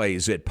Pioneer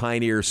Boys at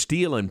Pioneer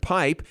Steel and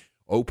Pipe.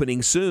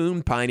 Opening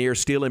soon, Pioneer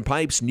Steel and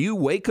Pipe's new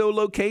Waco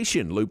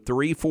location, Loop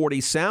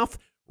 340 South,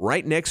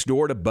 right next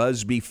door to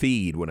Busby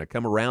Feed. When I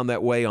come around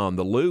that way on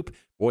the loop,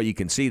 boy, you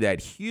can see that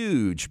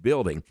huge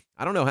building.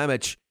 I don't know how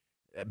much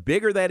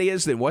bigger that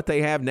is than what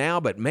they have now,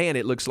 but man,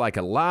 it looks like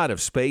a lot of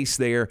space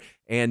there,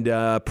 and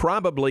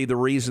probably the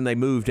reason they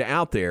moved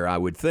out there, I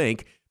would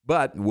think.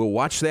 But we'll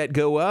watch that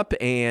go up,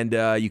 and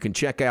you can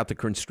check out the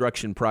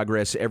construction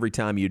progress every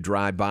time you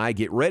drive by.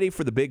 Get ready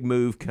for the big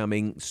move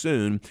coming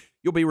soon.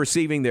 You'll be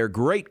receiving their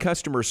great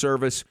customer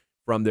service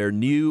from their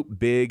new,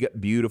 big,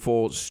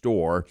 beautiful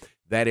store.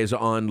 That is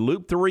on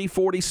Loop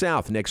 340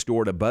 South, next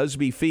door to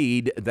Busby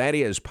Feed. That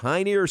is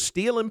Pioneer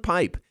Steel and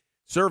Pipe,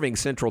 serving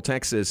Central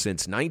Texas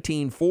since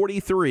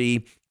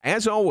 1943.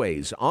 As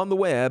always, on the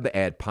web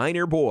at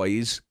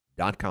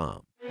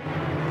pioneerboys.com.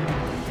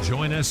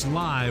 Join us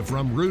live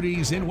from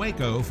Rudy's in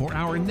Waco for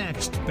our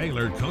next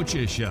Baylor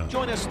Coaches Show.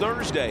 Join us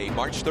Thursday,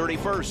 March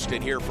 31st,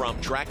 and hear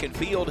from track and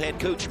field head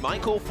coach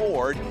Michael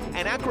Ford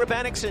and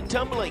acrobatics and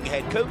tumbling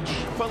head coach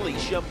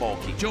Felicia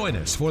Mulkey. Join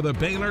us for the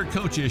Baylor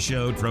Coaches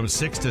Show from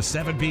 6 to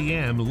 7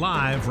 p.m.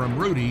 live from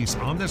Rudy's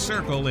on the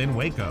Circle in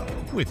Waco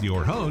with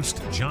your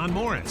host, John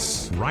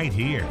Morris, right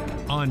here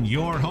on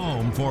your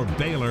home for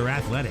Baylor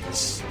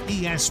Athletics,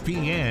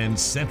 ESPN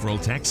Central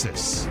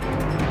Texas.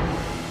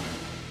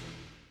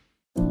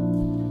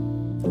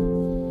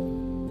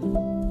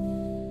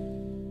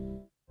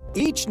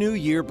 Each new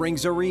year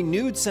brings a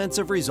renewed sense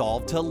of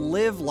resolve to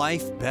live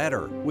life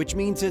better, which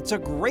means it's a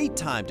great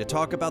time to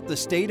talk about the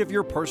state of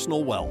your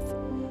personal wealth.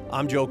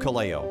 I'm Joe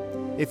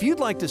Caleo. If you'd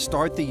like to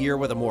start the year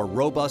with a more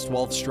robust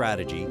wealth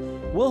strategy,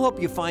 we'll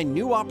help you find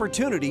new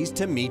opportunities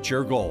to meet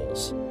your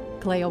goals.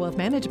 Caleo Wealth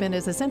Management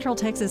is a Central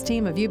Texas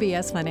team of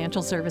UBS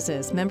Financial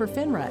Services, member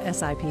FINRA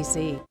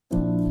SIPC.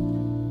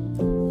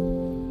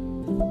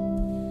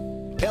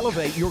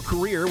 Elevate your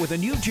career with a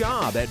new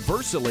job at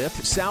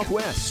VersaLift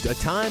Southwest, a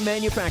time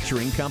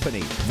manufacturing company.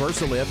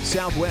 VersaLift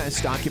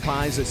Southwest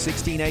occupies a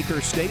 16-acre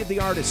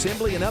state-of-the-art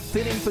assembly and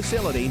upfitting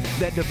facility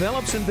that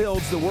develops and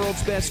builds the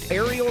world's best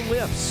aerial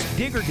lifts,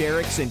 digger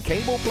derricks, and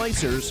cable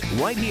placers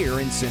right here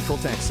in Central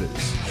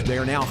Texas. They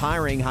are now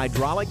hiring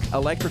hydraulic,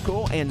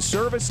 electrical, and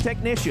service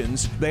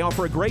technicians. They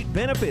offer a great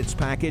benefits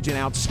package and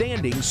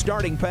outstanding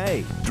starting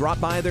pay. Drop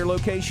by their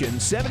location,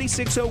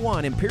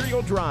 7601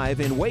 Imperial Drive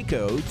in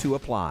Waco, to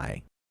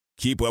apply.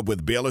 Keep up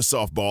with Baylor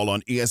softball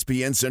on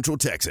ESPN Central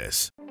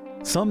Texas.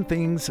 Some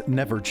things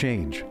never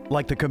change,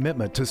 like the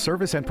commitment to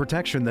service and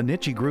protection the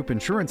Nichi Group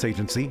Insurance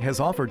Agency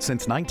has offered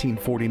since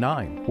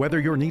 1949.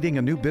 Whether you're needing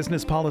a new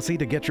business policy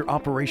to get your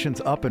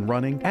operations up and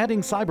running,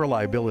 adding cyber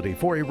liability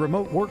for a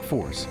remote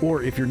workforce,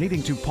 or if you're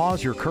needing to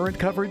pause your current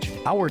coverage,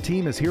 our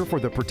team is here for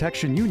the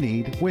protection you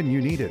need when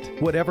you need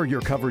it. Whatever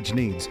your coverage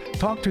needs,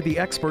 talk to the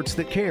experts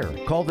that care.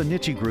 Call the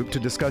Nichi Group to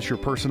discuss your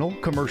personal,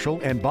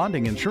 commercial, and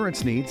bonding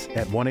insurance needs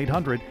at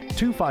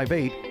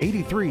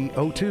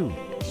 1-800-258-8302.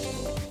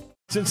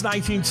 Since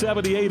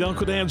 1978,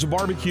 Uncle Dan's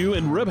Barbecue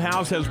and Rib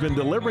House has been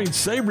delivering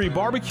savory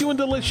barbecue and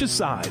delicious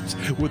sides.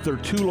 With their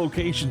 2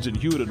 locations in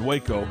Hewitt and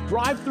Waco,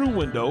 drive-through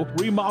window,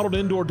 remodeled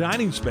indoor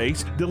dining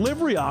space,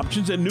 delivery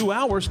options, and new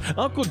hours,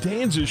 Uncle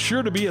Dan's is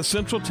sure to be a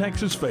Central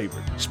Texas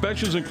favorite.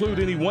 Specials include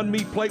any 1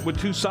 meat plate with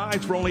 2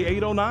 sides for only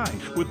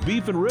 $8.09, with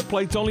beef and rib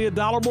plates only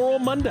 $1 more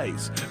on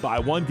Mondays. Buy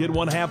 1, get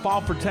 1 half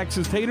off for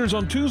Texas taters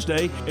on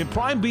Tuesday and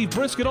prime beef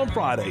brisket on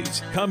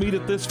Fridays. Come eat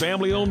at this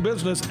family-owned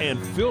business and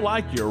feel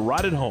like you're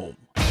right at home.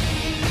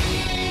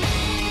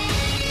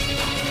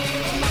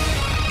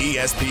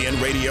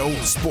 ESPN Radio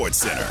Sports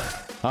Center.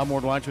 I'm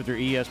Ward Weitz with your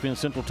ESPN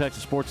Central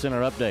Texas Sports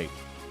Center update.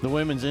 The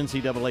women's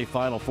NCAA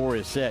Final Four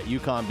is set.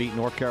 UConn beat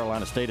North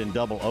Carolina State in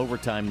double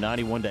overtime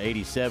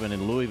 91-87,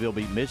 and Louisville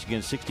beat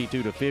Michigan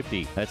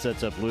 62-50. That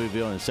sets up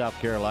Louisville and South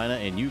Carolina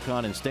and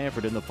UConn and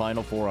Stanford in the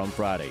Final Four on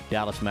Friday.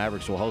 Dallas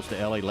Mavericks will host the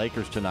LA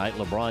Lakers tonight.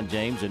 LeBron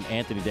James and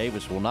Anthony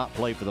Davis will not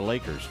play for the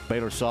Lakers.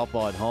 Baylor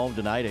softball at home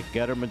tonight at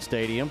Getterman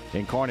Stadium.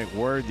 Incarnate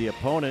Word, the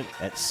opponent,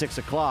 at 6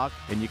 o'clock,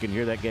 and you can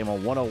hear that game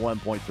on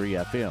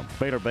 101.3 FM.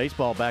 Baylor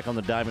baseball back on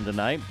the diamond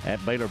tonight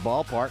at Baylor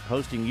Ballpark,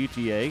 hosting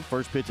UTA.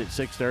 First pitch at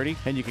 6:30,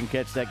 and you can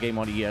catch that game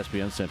on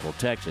ESPN Central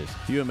Texas.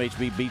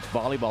 UMHB beats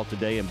volleyball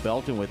today in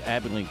Belton with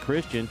Abilene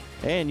Christian,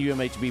 and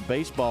UMHB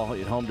baseball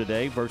at home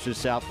today versus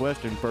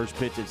Southwestern. First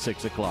pitch at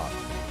 6 o'clock.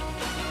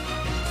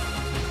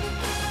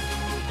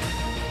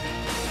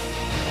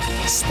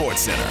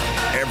 Sports Center,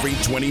 every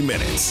 20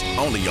 minutes,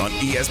 only on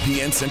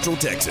ESPN Central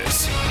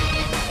Texas.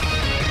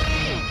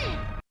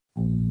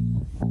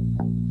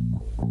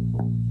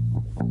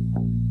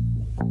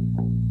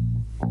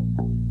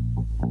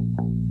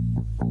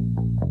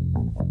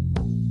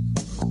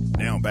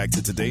 Now back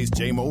to today's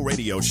JMO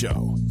Radio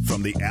Show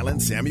from the Allen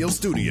Samuel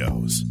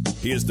Studios.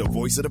 Here's the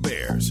voice of the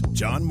Bears,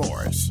 John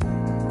Morris.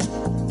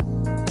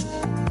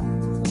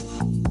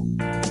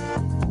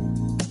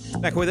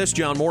 Back with us,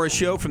 John Morris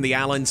Show from the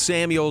Allen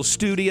Samuels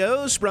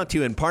Studios, brought to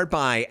you in part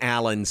by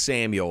Allen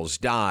Samuels,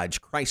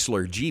 Dodge,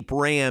 Chrysler, Jeep,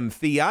 Ram,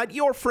 Fiat,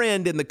 your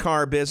friend in the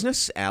car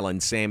business,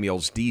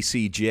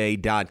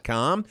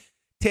 AllenSamuelsDCJ.com.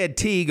 Ted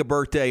Teague, a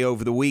birthday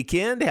over the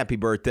weekend. Happy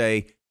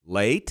birthday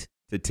late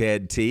to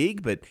Ted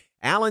Teague, but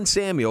Allen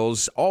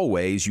Samuels,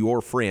 always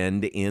your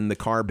friend in the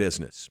car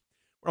business.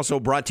 We're also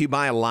brought to you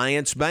by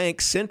Alliance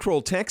Bank,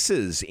 Central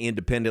Texas,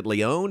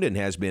 independently owned and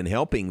has been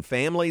helping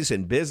families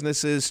and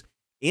businesses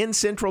in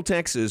Central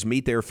Texas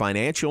meet their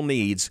financial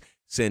needs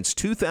since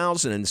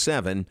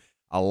 2007.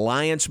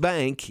 Alliance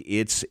Bank,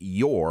 it's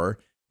your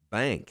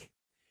bank.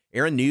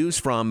 Aaron, news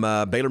from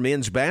Baylor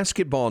men's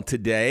basketball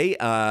today,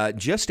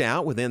 just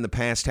out within the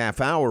past half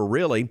hour,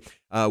 really,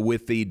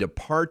 with the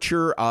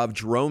departure of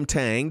Jerome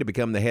Tang to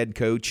become the head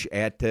coach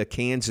at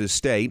Kansas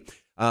State.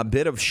 A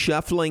bit of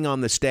shuffling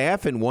on the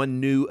staff and one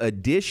new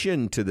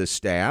addition to the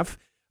staff.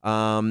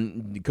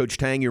 Coach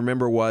Tang, you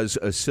remember, was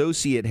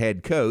associate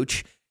head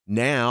coach.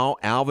 Now,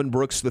 Alvin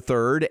Brooks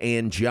III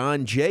and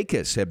John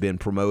Jacobs have been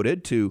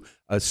promoted to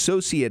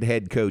associate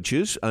head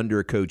coaches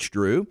under Coach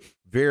Drew.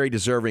 Very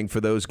deserving for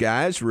those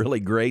guys.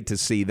 Really great to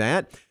see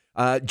that.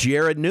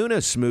 Jared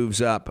Nunes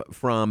moves up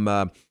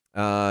from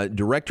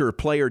director of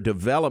player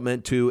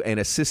development to an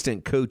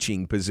assistant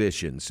coaching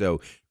position. So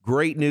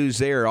great news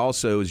there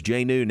also as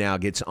Jay New now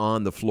gets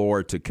on the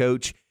floor to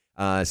coach.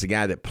 It's a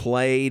guy that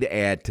played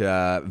at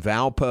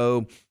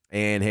Valpo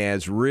and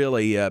has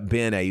really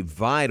been a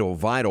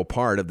vital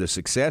part of the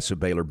success of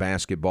Baylor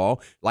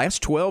basketball.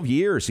 Last 12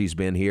 years he's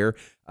been here,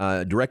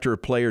 director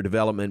of player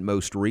development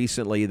most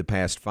recently the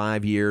past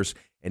 5 years,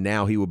 and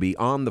now he will be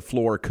on the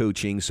floor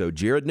coaching. So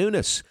Jared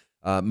Nunes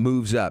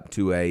moves up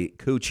to a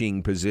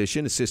coaching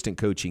position, assistant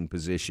coaching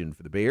position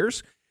for the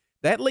Bears.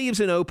 That leaves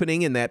an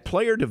opening in that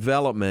player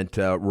development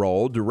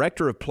role,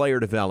 director of player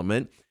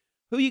development.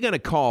 Who are you going to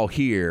call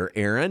here,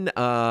 Aaron?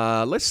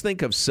 Let's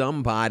think of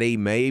somebody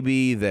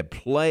maybe that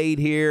played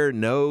here,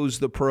 knows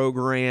the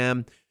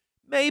program,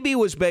 maybe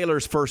was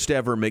Baylor's first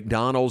ever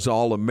McDonald's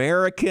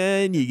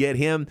All-American. You get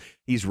him.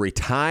 He's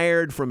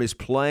retired from his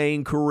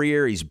playing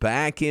career. He's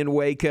back in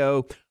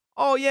Waco.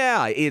 Oh,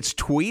 yeah, it's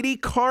Tweety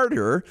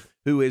Carter,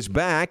 who is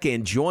back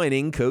and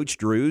joining Coach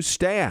Drew's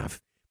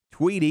staff.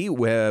 Tweety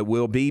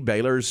will be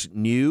Baylor's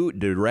new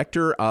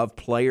director of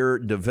player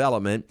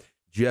development,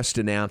 just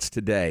announced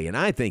today. And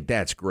I think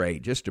that's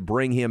great, just to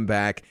bring him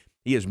back.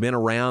 He has been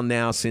around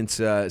now since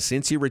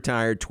he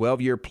retired,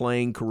 12-year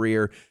playing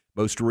career,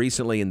 most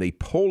recently in the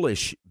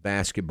Polish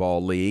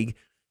Basketball League.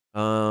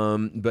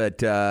 But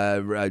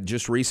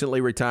just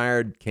recently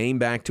retired, came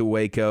back to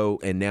Waco,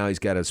 and now he's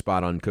got a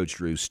spot on Coach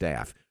Drew's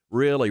staff.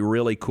 Really,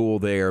 really cool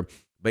there.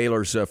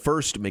 Baylor's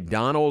first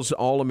McDonald's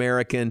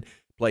All-American,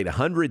 played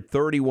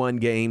 131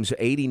 games,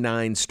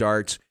 89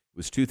 starts. It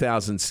was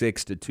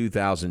 2006 to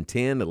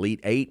 2010, Elite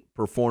Eight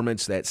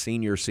performance that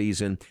senior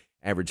season,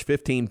 averaged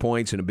 15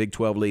 points and a Big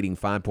 12 leading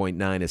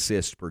 5.9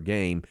 assists per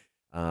game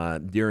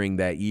during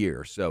that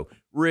year. So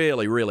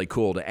really, really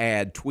cool to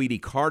add Tweety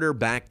Carter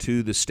back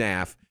to the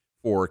staff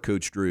for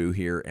Coach Drew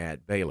here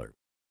at Baylor.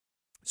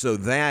 So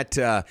that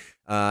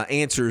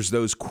answers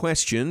those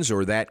questions,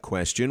 or that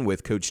question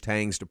with Coach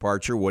Tang's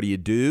departure. What do you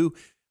do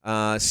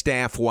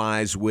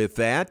staff-wise with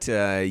that?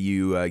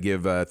 You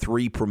give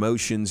 3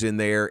 promotions in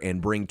there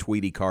and bring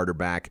Tweety Carter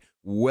back.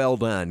 Well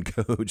done,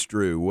 Coach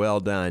Drew. Well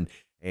done.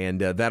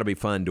 And that'll be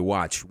fun to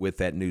watch with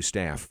that new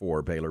staff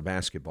for Baylor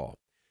basketball.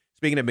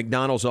 Speaking of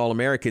McDonald's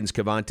All-Americans,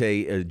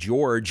 Cavante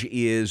George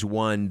is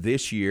one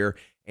this year,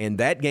 and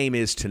that game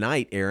is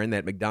tonight, Aaron.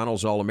 That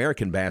McDonald's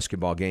All-American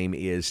basketball game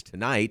is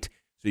tonight,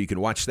 so you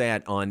can watch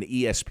that on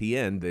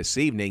ESPN this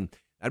evening.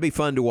 That'll be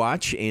fun to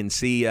watch and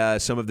see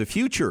some of the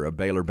future of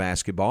Baylor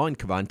basketball and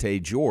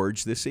Cavante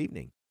George this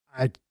evening.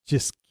 I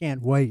just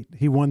can't wait.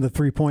 He won the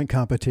three-point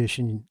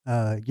competition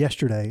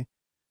yesterday,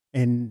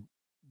 and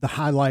the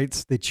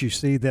highlights that you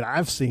see that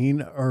I've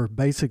seen are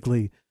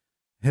basically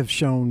have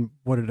shown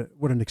what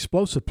an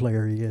explosive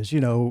player he is.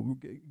 You know,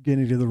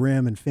 getting to the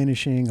rim and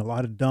finishing, a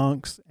lot of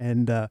dunks,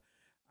 and I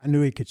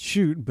knew he could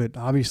shoot, but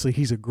obviously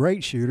he's a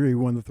great shooter. He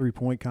won the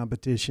three-point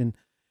competition,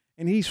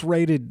 and he's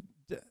rated.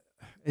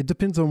 It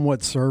depends on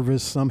what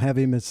service. Some have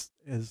him as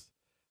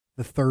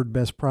the third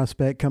best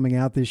prospect coming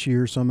out this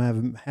year. Some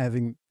have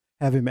him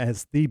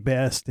as the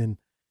best, and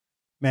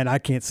man, I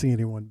can't see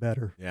anyone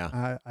better.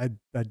 Yeah.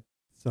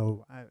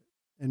 So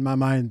in my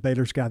mind,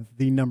 Baylor's got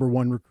the number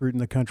one recruit in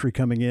the country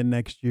coming in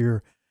next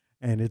year,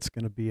 and it's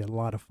going to be a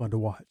lot of fun to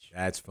watch.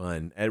 That's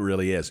fun. It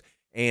really is.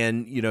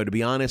 And you know, to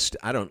be honest,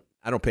 I don't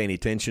pay any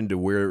attention to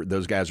where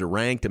those guys are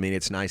ranked. I mean,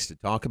 it's nice to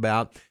talk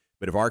about,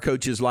 but if our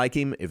coaches like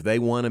him, if they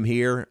want him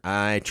here,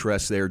 I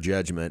trust their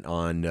judgment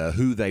on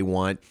who they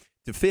want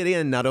to fit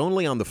in, not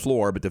only on the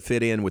floor, but to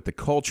fit in with the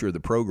culture of the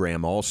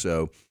program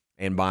also.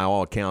 And by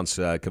all accounts,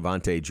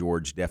 Cavante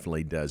George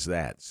definitely does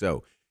that.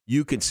 So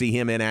you can see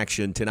him in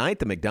action tonight,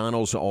 the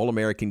McDonald's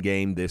All-American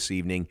game this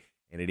evening,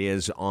 and it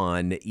is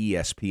on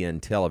ESPN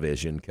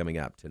television coming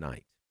up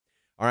tonight.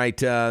 All right,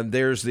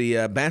 there's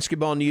the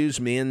basketball news,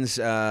 men's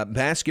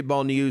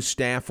basketball news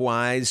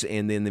staff-wise,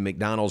 and then the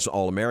McDonald's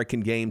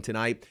All-American game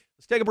tonight.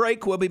 Let's take a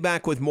break. We'll be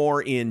back with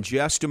more in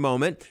just a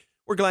moment.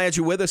 We're glad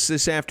you're with us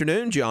this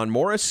afternoon. John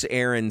Morris,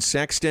 Aaron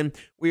Sexton.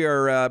 We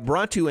are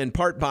brought to you in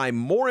part by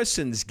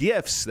Morrison's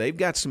Gifts. They've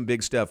got some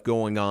big stuff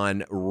going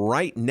on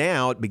right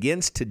now. It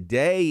begins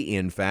today,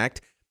 in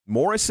fact.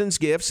 Morrison's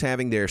Gifts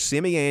having their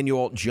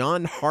semi-annual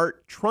John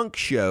Hart Trunk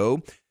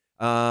Show.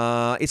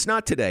 It's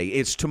not today.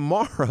 It's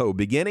tomorrow,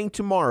 beginning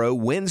tomorrow,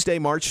 Wednesday,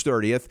 March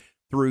 30th,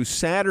 through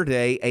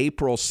Saturday,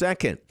 April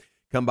 2nd.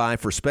 Come by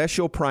for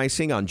special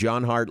pricing on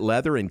John Hart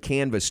leather and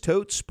canvas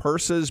totes,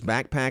 purses,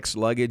 backpacks,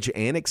 luggage,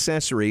 and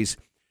accessories.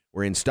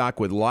 We're in stock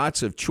with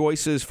lots of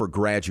choices for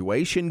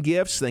graduation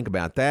gifts. Think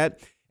about that.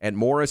 At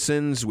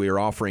Morrison's, we are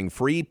offering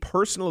free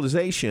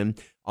personalization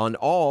on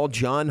all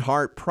John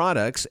Hart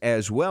products,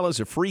 as well as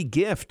a free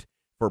gift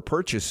for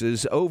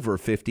purchases over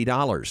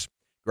 $50.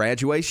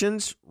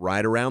 Graduations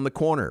right around the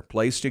corner.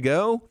 Place to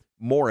go,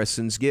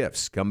 Morrison's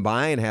Gifts. Come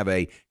by and have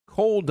a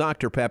cold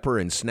Dr. Pepper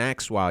and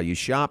snacks while you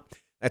shop.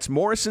 That's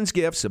Morrison's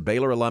Gifts, a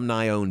Baylor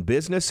alumni-owned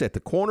business at the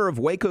corner of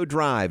Waco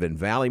Drive and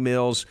Valley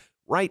Mills,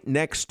 right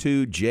next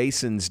to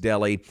Jason's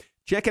Deli.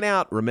 Check it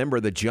out. Remember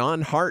the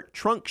John Hart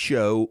Trunk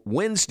Show,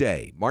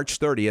 Wednesday, March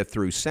 30th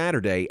through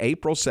Saturday,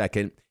 April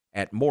 2nd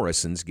at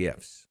Morrison's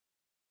Gifts.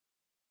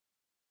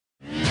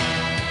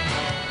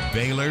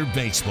 Baylor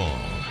baseball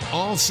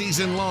all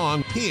season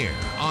long here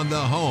on the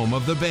home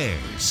of the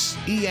Bears,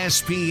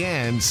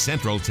 ESPN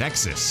Central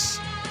Texas.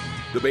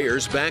 The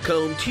Bears back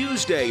home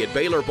Tuesday at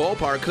Baylor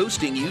Ballpark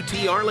hosting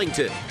UT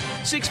Arlington.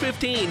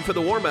 6:15 for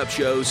the warm-up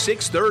show,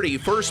 6:30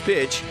 first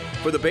pitch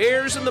for the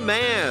Bears and the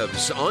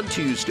Mavs on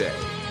Tuesday.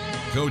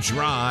 Coach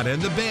Rod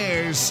and the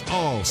Bears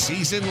all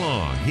season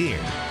long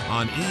here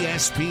on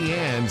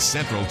ESPN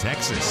Central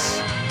Texas.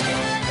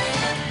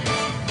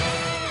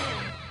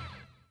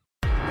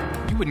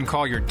 You wouldn't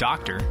call your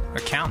doctor,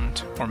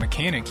 accountant, or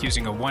mechanic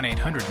using a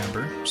 1-800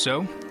 number,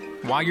 so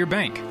why your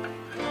bank?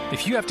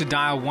 If you have to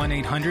dial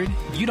 1-800,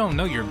 you don't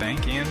know your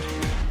bank, and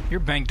your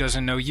bank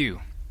doesn't know you.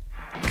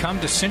 Come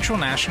to Central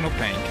National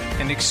Bank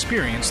and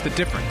experience the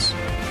difference.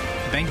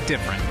 Bank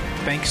different.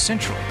 Bank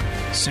Central.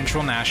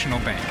 Central National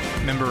Bank.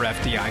 Member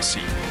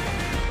FDIC.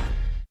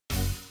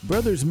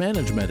 Brothers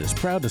Management is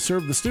proud to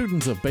serve the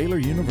students of Baylor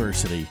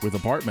University. With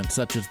apartments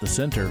such as the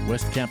Center,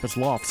 West Campus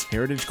Lofts,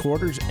 Heritage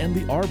Quarters, and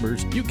the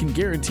Arbors, you can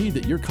guarantee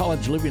that your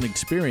college living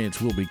experience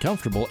will be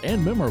comfortable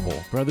and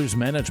memorable. Brothers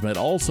Management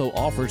also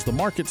offers the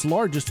market's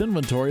largest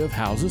inventory of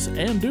houses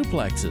and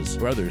duplexes.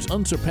 Brothers'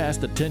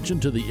 unsurpassed attention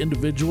to the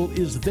individual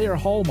is their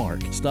hallmark.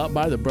 Stop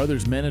by the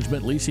Brothers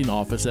Management leasing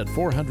office at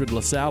 400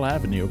 LaSalle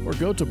Avenue or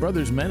go to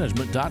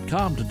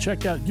brothersmanagement.com to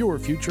check out your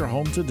future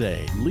home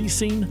today.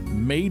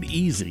 Leasing made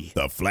easy.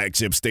 The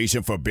flagship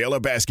station for Baylor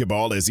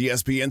basketball is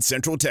ESPN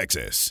Central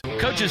Texas.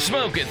 Coach's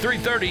Smoke at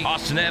 330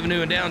 Austin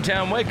Avenue in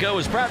downtown Waco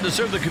is proud to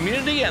serve the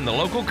community and the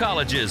local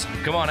colleges.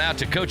 Come on out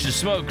to Coach's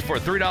Smoke for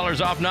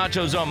 $3 off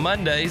nachos on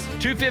Mondays,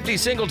 $2.50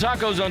 single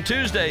tacos on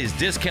Tuesdays,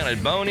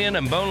 discounted bone-in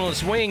and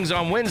boneless wings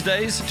on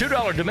Wednesdays,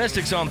 $2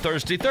 domestics on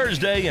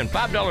Thursday, and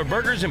 $5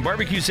 burgers and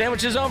barbecue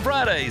sandwiches on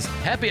Fridays.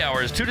 Happy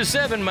hour is 2 to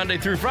 7 Monday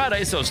through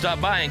Friday, so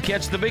stop by and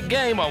catch the big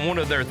game on one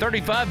of their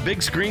 35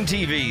 big screen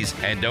TVs.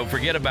 And don't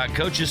forget about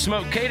Coach's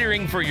Smoke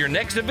catering for your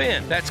next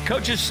event. That's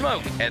Coach's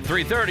Smoke at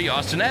 330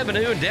 Austin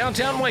Avenue in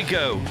downtown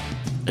Waco.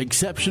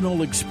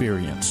 Exceptional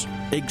experience,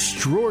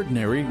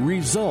 extraordinary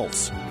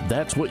results.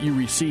 That's what you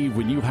receive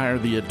when you hire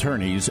the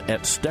attorneys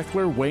at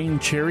Steckler, Wayne,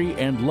 Cherry,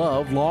 and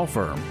Love Law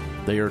Firm.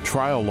 They are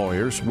trial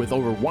lawyers with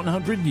over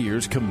 100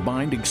 years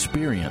combined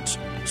experience,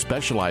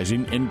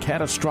 specializing in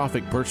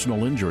catastrophic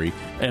personal injury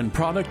and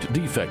product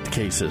defect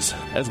cases,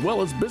 as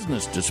well as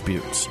business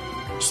disputes.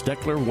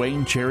 Steckler,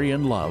 Wayne, Cherry,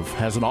 and Love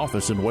has an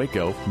office in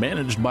Waco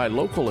managed by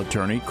local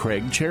attorney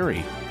Craig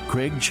Cherry.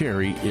 Craig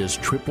Cherry is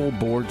triple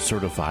board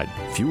certified.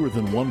 Fewer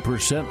than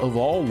 1% of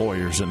all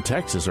lawyers in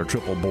Texas are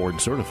triple board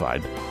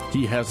certified.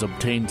 He has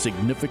obtained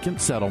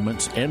significant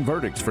settlements and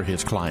verdicts for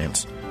his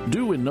clients,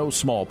 due in no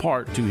small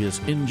part to his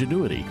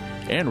ingenuity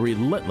and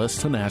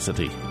relentless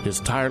tenacity. His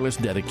tireless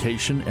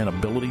dedication and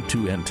ability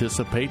to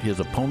anticipate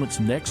his opponent's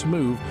next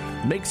move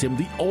makes him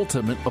the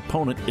ultimate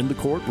opponent in the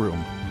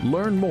courtroom.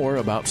 Learn more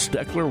about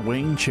Steckler,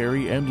 Wayne,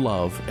 Cherry, and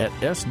Love at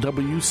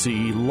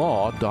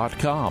swclaw.com.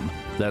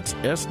 That's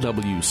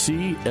swclaw.com.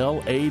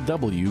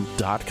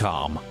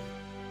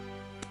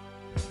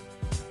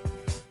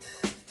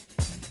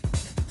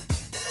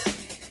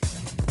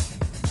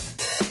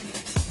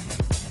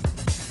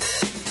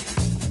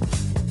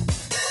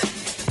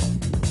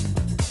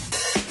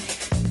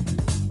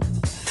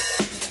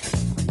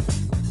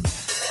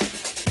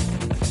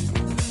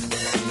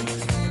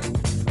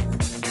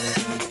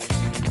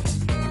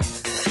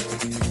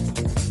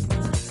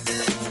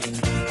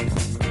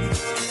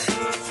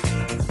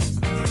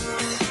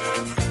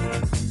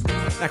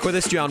 Back with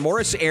us, John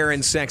Morris,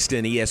 Aaron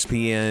Sexton,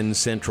 ESPN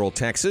Central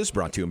Texas,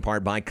 brought to you in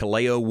part by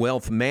Kaleo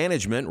Wealth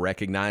Management,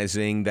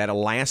 recognizing that a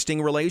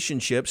lasting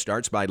relationship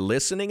starts by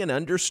listening and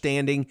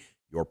understanding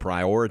your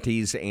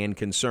priorities and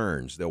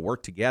concerns. They'll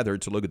work together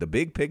to look at the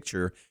big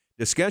picture,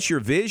 discuss your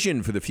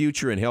vision for the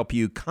future, and help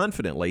you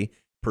confidently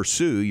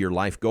pursue your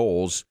life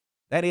goals.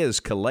 That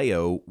is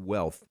Kaleo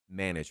Wealth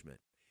Management.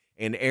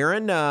 And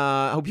Aaron,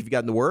 I hope you've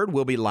gotten the word.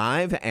 We'll be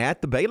live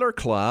at the Baylor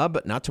Club,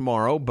 not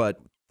tomorrow,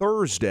 but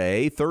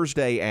Thursday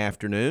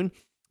afternoon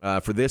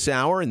for this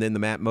hour, and then the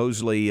Matt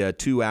Mosley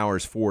 2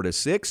 hours, 4 to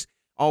 6.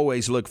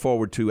 Always look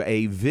forward to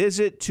a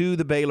visit to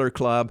the Baylor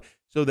Club.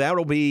 So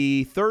that'll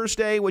be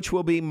Thursday, which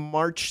will be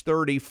March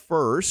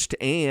 31st,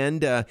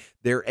 and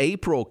their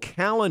April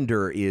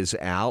calendar is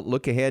out.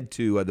 Look ahead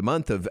to the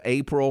month of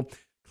April.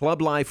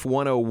 Club Life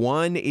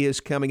 101 is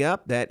coming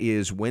up. That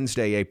is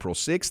Wednesday, April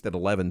 6th at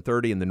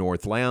 11:30 in the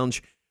North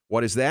Lounge.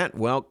 What is that?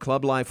 Well,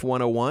 Club Life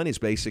 101 is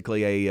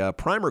basically a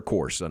primer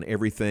course on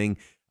everything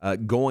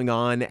going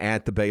on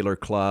at the Baylor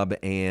Club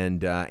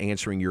and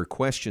answering your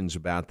questions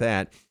about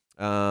that.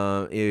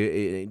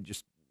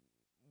 Just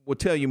we'll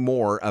tell you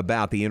more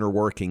about the inner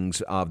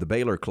workings of the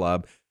Baylor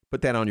Club.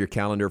 Put that on your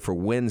calendar for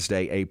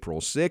Wednesday, April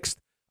 6th.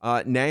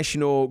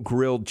 National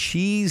Grilled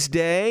Cheese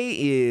Day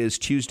is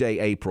Tuesday,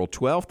 April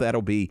 12th.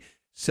 That'll be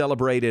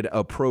celebrated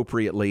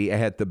appropriately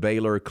at the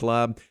Baylor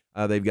Club.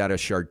 They've got a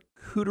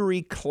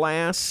charcuterie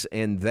class,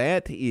 and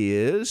that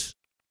is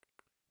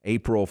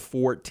April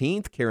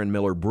 14th. Karen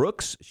Miller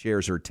Brooks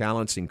shares her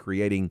talents in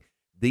creating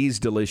these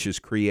delicious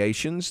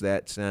creations.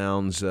 That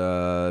sounds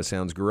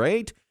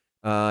great.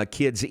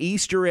 Kids'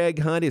 Easter egg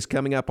hunt is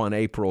coming up on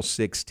April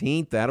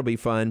 16th. That'll be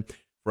fun.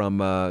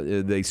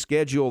 They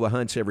schedule the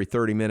hunts every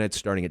 30 minutes,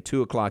 starting at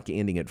 2 o'clock,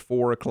 ending at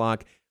 4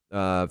 o'clock.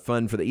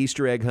 Fun for the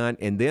Easter egg hunt.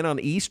 And then on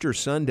Easter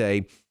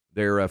Sunday,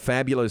 their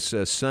fabulous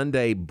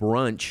Sunday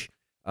brunch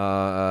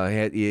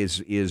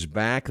is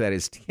back. That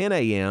is 10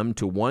 a.m.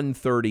 to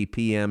 1:30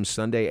 p.m.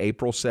 Sunday,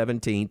 April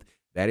 17th.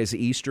 That is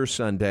Easter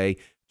Sunday.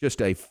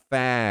 Just a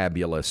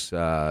fabulous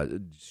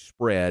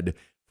spread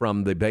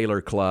from the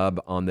Baylor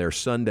Club on their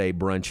Sunday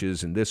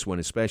brunches, and this one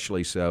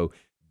especially so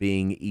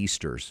being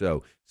Easter.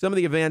 So some of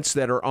the events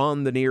that are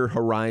on the near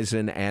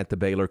horizon at the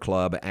Baylor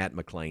Club at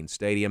McLean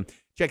Stadium.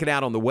 Check it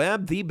out on the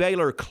web,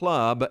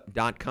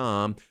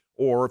 thebaylorclub.com.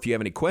 Or if you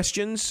have any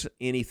questions,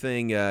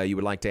 anything you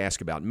would like to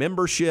ask about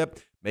membership,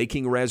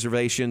 making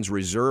reservations,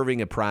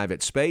 reserving a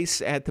private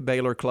space at the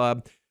Baylor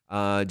Club,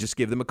 just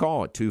give them a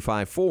call at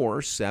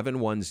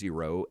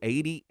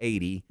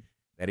 254-710-8080.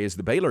 That is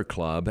the Baylor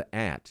Club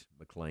at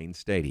McLean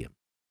Stadium.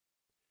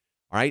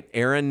 All right,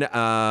 Aaron,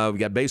 we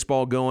got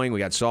baseball going. We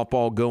got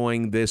softball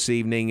going this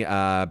evening.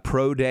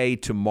 Pro Day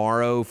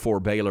tomorrow for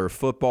Baylor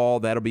football.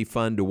 That'll be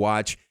fun to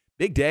watch.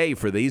 Big day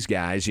for these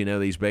guys,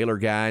 these Baylor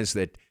guys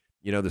that,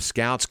 the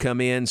scouts come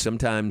in.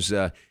 Sometimes,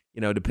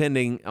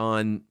 depending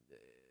on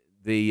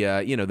the,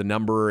 the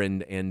number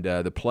and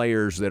the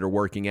players that are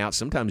working out,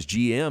 sometimes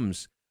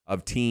GMs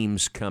of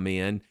teams come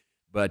in.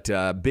 But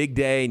big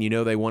day,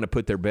 and they want to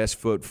put their best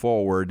foot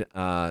forward.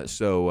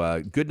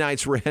 So good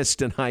night's rest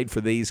tonight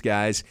for these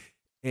guys.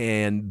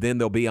 And then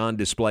they'll be on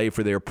display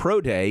for their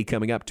pro day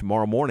coming up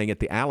tomorrow morning at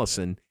the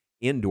Allison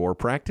Indoor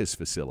Practice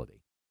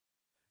Facility.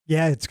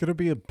 Yeah, it's going to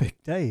be a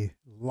big day.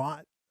 A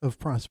lot of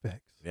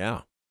prospects.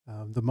 Yeah.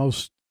 The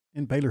most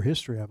in Baylor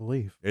history, I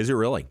believe. Is it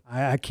really?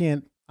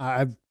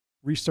 I've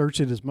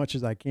researched it as much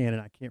as I can,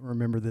 and I can't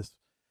remember this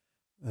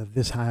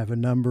high of a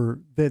number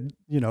that,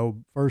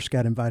 first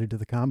got invited to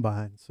the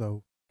Combine.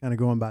 So kind of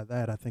going by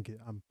that, I think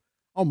I'm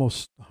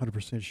almost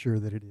 100% sure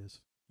that it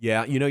is.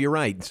 Yeah, you're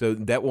right. So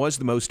that was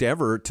the most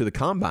ever to the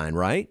Combine,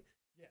 right?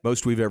 Yeah.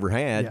 Most we've ever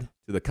had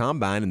to the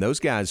Combine, and those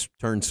guys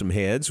turned some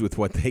heads with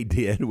what they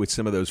did with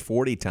some of those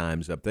 40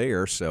 times up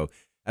there. So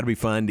that'll be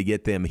fun to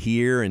get them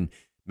here and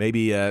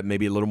maybe a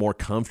little more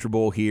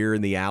comfortable here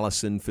in the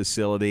Allison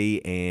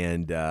facility,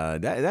 and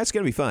that's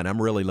going to be fun.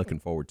 I'm really looking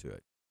forward to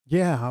it.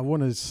 Yeah, I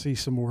want to see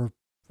some more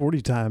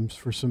 40 times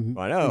for some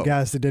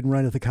guys that didn't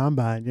run at the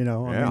Combine.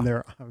 I mean,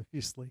 they're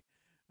obviously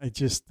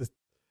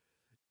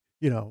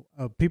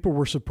people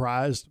were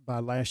surprised by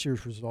last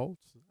year's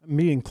results,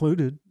 me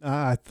included.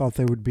 I thought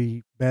they would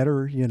be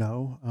better,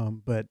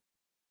 but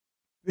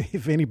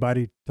if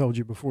anybody told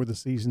you before the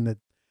season that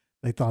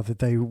they thought that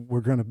they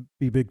were going to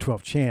be Big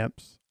 12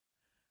 champs,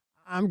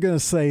 I'm going to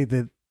say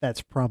that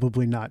that's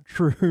probably not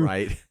true.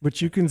 Right.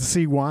 But you can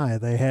see why.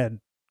 They had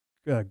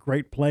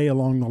great play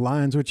along the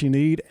lines, what you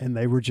need, and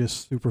they were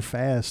just super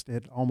fast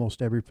at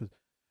almost every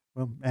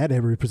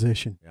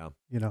position. Yeah.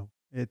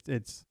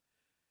 It's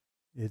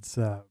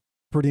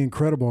pretty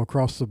incredible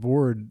across the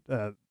board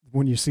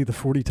when you see the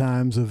 40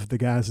 times of the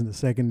guys in the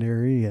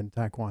secondary and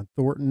Tyquan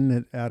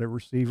Thornton out at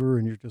receiver,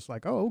 and you're just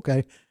like, oh,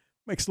 okay,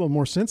 makes a little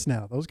more sense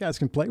now. Those guys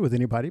can play with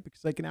anybody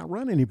because they can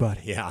outrun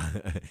anybody. Yeah.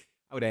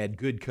 I would add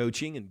good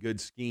coaching and good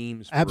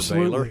schemes for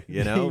Absolutely.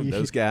 Baylor,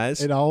 those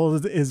guys. It all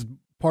is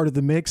part of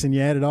the mix, and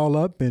you add it all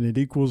up, and it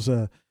equals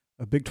a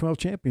Big 12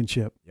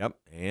 championship. Yep,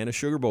 and a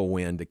Sugar Bowl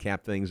win to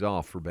cap things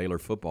off for Baylor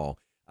football.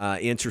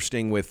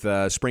 Interesting with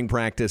spring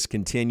practice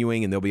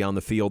continuing, and they'll be on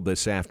the field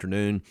this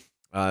afternoon.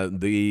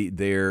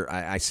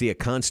 I see a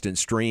constant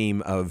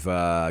stream of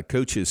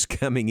coaches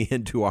coming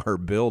into our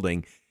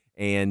building,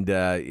 and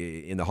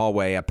in the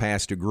hallway I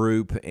passed a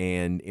group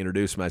and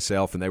introduced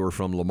myself, and they were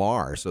from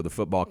Lamar. So the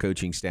football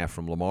coaching staff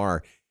from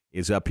Lamar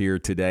is up here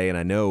today, and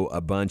I know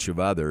a bunch of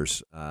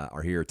others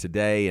are here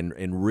today,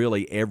 and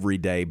really every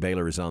day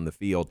Baylor is on the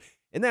field.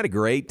 Isn't that a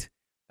great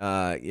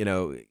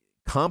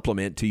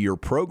compliment to your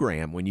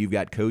program when you've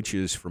got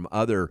coaches from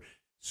other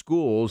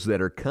schools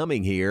that are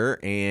coming here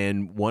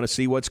and want to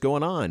see what's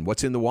going on,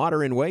 what's in the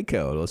water in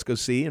Waco? Let's go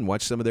see and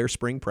watch some of their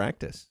spring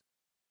practice.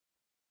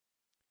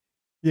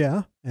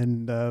 Yeah,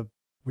 and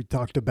we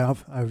talked about,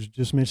 I was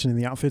just mentioning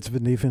the offensive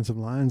and defensive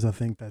lines. I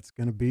think that's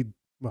going to be,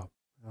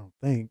 I don't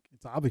think,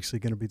 it's obviously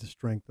going to be the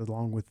strength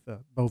along with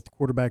both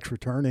quarterbacks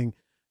returning.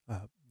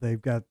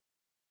 They've got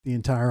the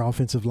entire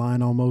offensive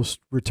line almost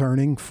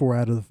returning, 4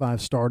 out of the 5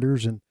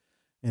 starters, and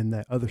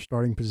that other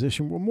starting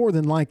position will more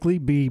than likely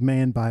be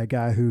manned by a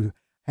guy who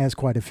has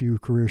quite a few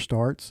career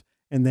starts.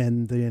 And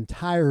then the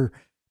entire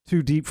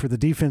 2 deep for the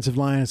defensive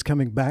line is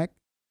coming back.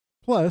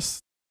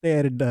 Plus, they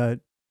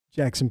added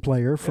Jackson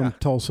Player from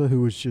Tulsa,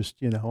 who was just,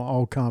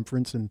 all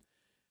conference and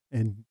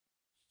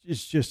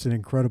is just an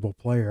incredible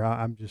player.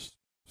 I'm just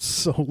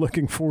so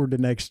looking forward to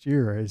next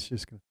year. It's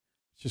just going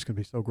to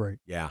be so great.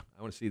 Yeah,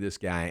 I want to see this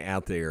guy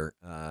out there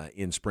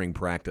in spring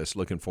practice.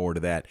 Looking forward to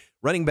that.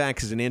 Running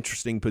back is an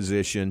interesting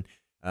position.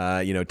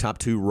 Top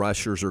 2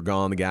 rushers are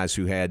gone, the guys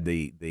who had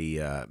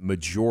the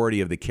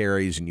majority of the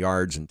carries and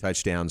yards and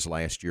touchdowns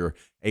last year.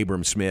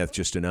 Abram Smith,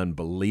 just an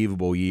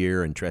unbelievable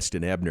year, and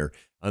Treston Ebner,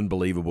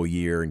 unbelievable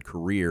year and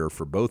career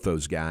for both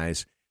those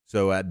guys.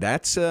 So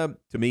that's, to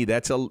me,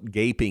 that's a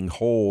gaping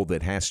hole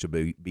that has to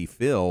be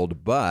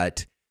filled,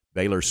 but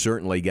Baylor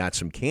certainly got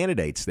some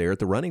candidates there at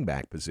the running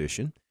back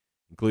position,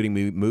 including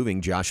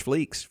moving Josh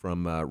Fleeks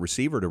from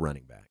receiver to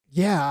running back.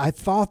 Yeah, I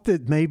thought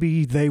that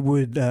maybe they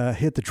would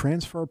hit the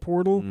transfer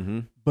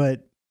portal,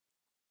 but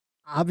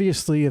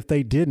obviously if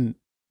they didn't,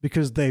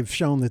 because they've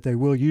shown that they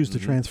will use the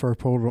transfer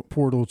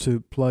portal to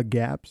plug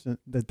gaps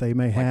that they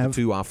may have.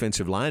 The 2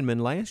 offensive linemen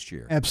last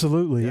year.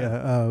 Absolutely.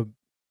 Yeah.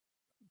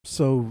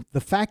 So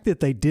the fact that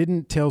they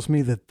didn't tells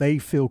me that they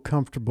feel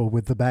comfortable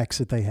with the backs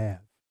that they have.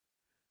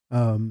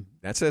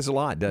 That says a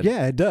lot, doesn't it?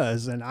 Yeah, it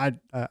does. And I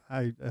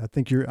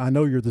think I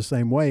know you're the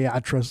same way. I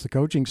trust the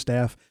coaching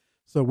staff.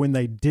 So when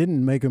they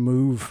didn't make a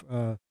move,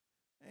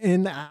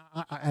 and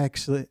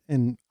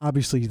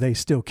obviously they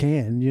still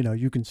can,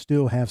 you can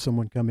still have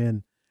someone come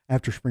in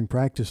after spring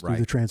practice through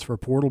the transfer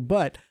portal.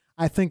 But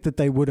I think that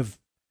they would have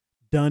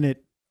done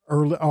it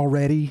early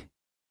already.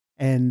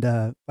 And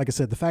like I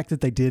said, the fact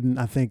that they didn't,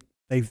 I think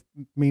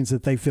means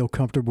that they feel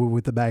comfortable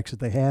with the backs that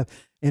they have.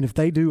 And if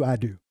they do, I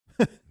do.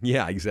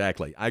 Yeah,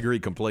 exactly. I agree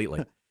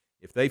completely.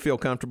 If they feel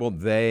comfortable,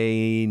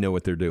 they know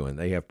what they're doing.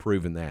 They have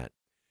proven that.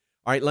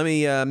 All right, let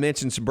me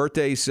mention some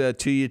birthdays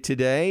to you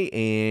today,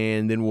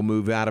 and then we'll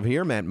move out of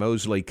here. Matt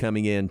Mosley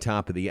coming in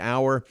top of the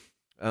hour.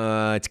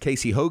 It's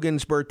Casey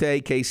Hogan's birthday.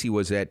 Casey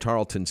was at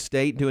Tarleton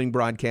State doing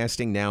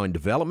broadcasting, now in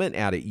development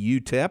out at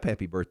UTEP.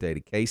 Happy birthday to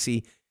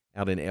Casey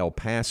out in El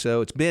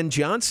Paso. It's Ben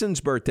Johnson's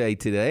birthday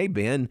today.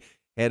 Ben,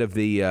 head of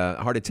the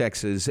Heart of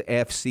Texas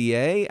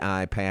FCA.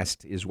 I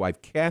passed his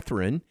wife,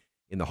 Catherine,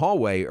 in the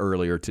hallway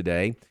earlier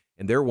today,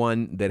 and they're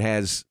one that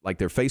has like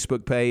their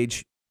Facebook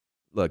page.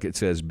 Look, it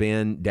says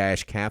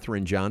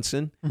Ben-Catherine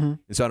Johnson. Mm-hmm.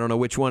 And so I don't know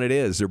which one it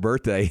is, their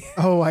birthday.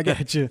 Oh, I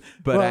got you.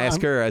 But I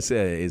asked her, I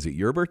said, is it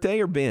your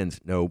birthday or Ben's?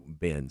 No,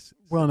 Ben's.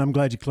 Well, and I'm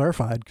glad you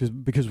clarified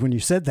because when you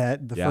said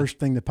that, the first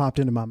thing that popped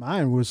into my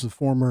mind was the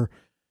former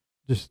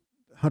just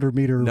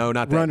 100-meter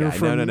runner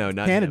from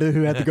Canada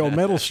who had the gold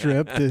medal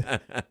stripped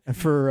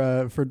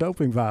for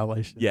doping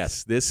violations.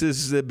 Yes, this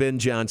is the Ben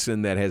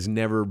Johnson that has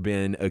never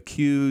been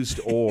accused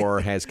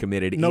or has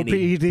committed no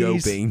any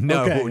PEDs? doping.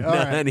 No, Okay,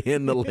 none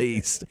in the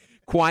least.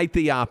 Quite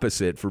the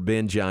opposite for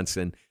Ben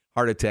Johnson,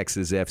 Heart of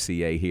Texas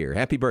FCA here.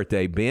 Happy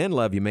birthday, Ben.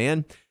 Love you,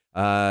 man.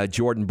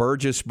 Jordan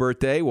Burgess'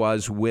 birthday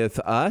was with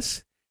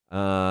us.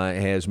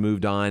 Has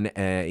moved on.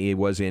 He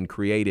was in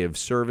creative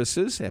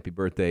services. Happy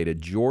birthday to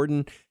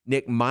Jordan.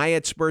 Nick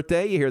Myatt's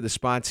birthday. You hear the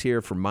spots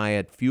here for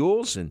Myatt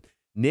Fuels. And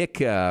Nick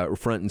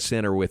front and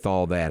center with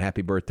all that.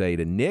 Happy birthday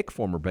to Nick,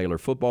 former Baylor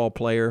football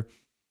player.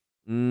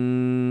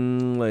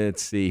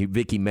 Let's see.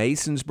 Vicky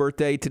Mason's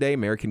birthday today.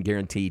 American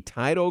Guarantee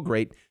title.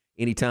 Great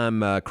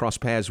anytime cross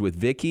paths with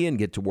Vicky and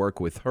get to work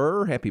with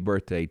her. Happy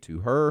birthday to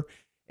her.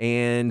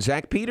 And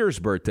Zach Peters'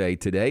 birthday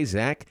today.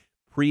 Zach,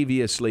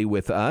 previously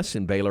with us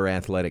in Baylor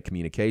Athletic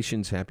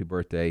Communications. Happy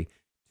birthday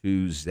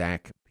to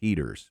Zach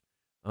Peters.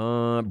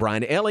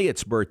 Brian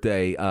Elliott's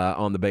birthday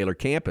on the Baylor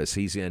campus.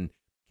 He's in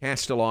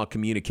Castelaw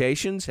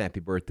Communications.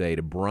 Happy birthday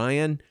to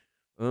Brian.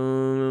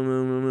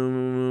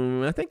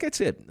 I think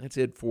that's it. That's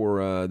it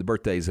for the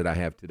birthdays that I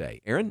have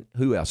today. Aaron,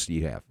 who else do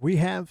you have? We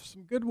have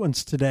some good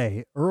ones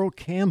today. Earl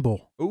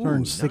Campbell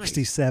turned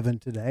 67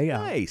 today.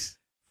 Nice.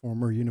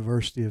 Former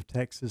University of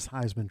Texas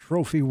Heisman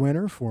Trophy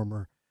winner,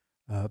 former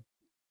NFL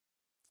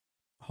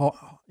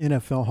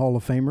Hall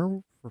of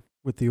Famer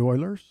with the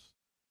Oilers.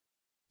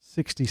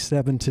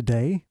 67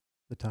 today,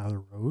 the Tyler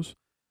Rose.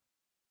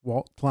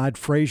 Clyde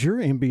Frazier,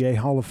 NBA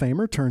Hall of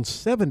Famer, turns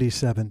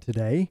 77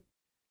 today.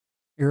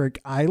 Eric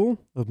Idle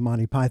of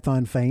Monty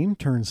Python fame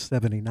turns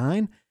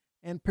 79.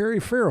 And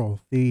Perry Farrell,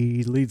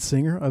 the lead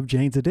singer of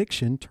Jane's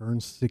Addiction,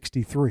 turns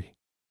 63.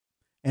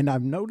 And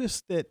I've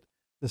noticed that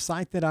the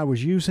site that I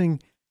was using,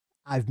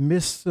 I've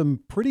missed some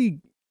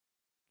pretty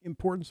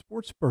important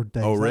sports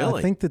birthdays. Oh, really?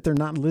 I think that they're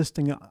not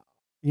listing,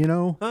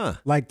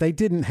 like they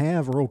didn't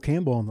have Earl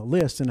Campbell on the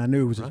list, and I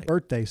knew it was his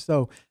birthday.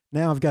 So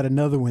now I've got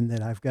another one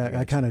that I've got.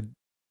 I kind of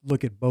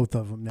look at both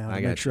of them now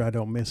to make sure I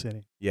don't miss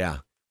any. Yeah.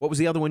 What was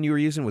the other one you were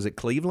using? Was it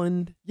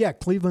Cleveland? Yeah,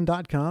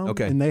 Cleveland.com.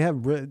 Okay. And they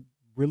have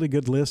really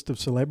good list of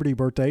celebrity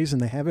birthdays, and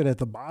they have it at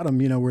the bottom,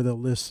 where they'll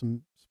list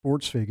some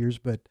sports figures,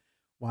 but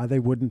why they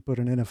wouldn't put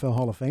an NFL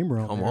Hall of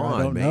Famer on there,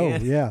 I don't know.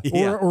 Yeah.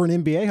 Or an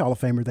NBA Hall of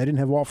Famer. They didn't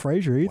have Walt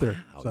Frazier either.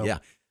 Wow. So. Yeah.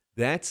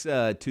 That's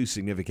two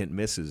significant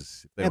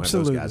misses if they don't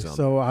Absolutely. have those guys on.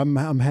 So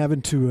I'm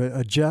having to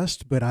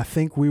adjust, but I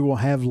think we will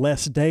have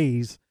less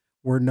days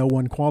where no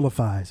one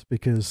qualifies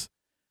because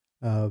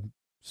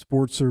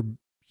sports are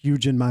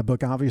huge in my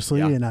book,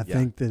 obviously, and I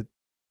think that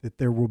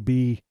there will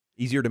be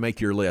easier to make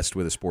your list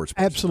with a sports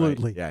person.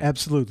 Absolutely, right?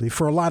 absolutely,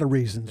 for a lot of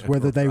reasons.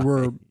 Whether they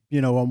were,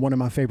 on one of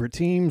my favorite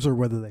teams, or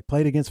whether they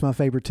played against my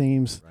favorite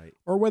teams,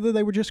 or whether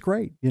they were just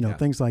great,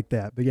 things like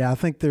that. But I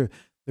think there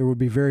will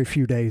be very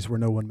few days where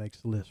no one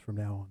makes the list from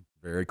now on.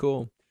 Very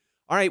cool.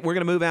 All right, we're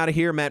going to move out of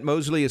here. Matt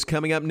Mosley is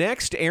coming up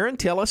next. Aaron,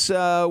 tell us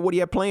what do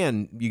you have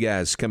planned, you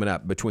guys, coming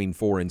up between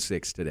 4 and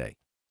 6 today?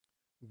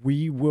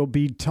 We will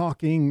be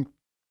talking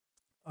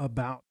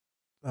about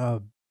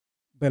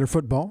better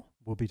football.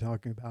 We'll be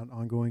talking about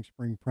ongoing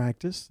spring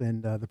practice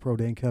and the pro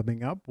day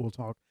coming up. We'll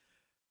talk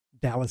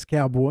Dallas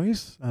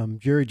Cowboys.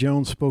 Jerry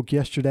Jones spoke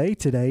yesterday.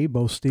 Today,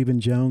 both Stephen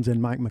Jones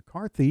and Mike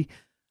McCarthy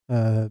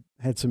had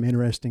some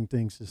interesting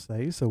things to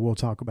say, so we'll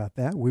talk about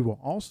that. We will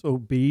also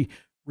be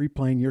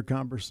replaying your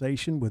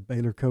conversation with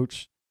Baylor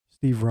coach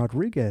Steve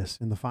Rodriguez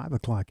in the 5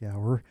 o'clock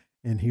hour,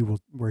 and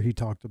where he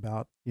talked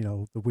about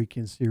the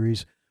weekend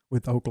series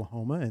with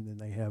Oklahoma, and then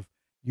they have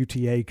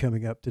UTA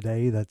coming up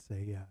today. That's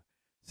a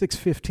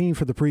 6:15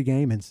 for the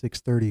pregame and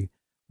 6:30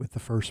 with the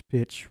first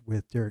pitch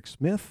with Derek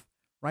Smith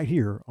right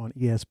here on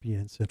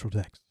ESPN Central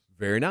Texas.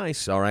 Very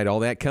nice. All right, all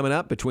that coming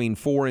up between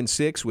 4 and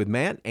 6 with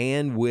Matt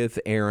and with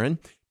Aaron.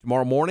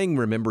 Tomorrow morning,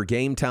 remember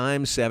game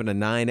time, 7 to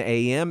 9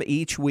 a.m.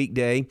 each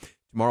weekday.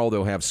 Tomorrow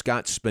they'll have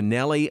Scott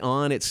Spinelli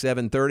on at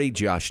 7:30,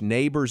 Josh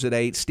Neighbors at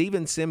 8,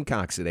 Steven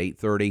Simcox at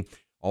 8:30.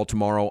 All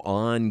tomorrow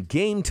on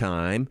Game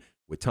Time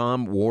with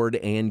Tom, Ward,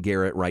 and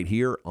Garrett right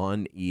here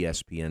on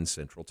ESPN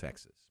Central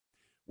Texas,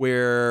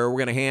 where we're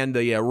going to hand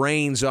the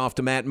reins off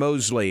to Matt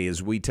Mosley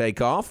as we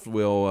take off.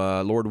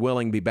 We'll, Lord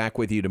willing, be back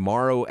with you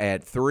tomorrow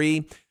at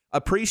 3.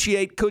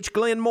 Appreciate Coach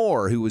Glenn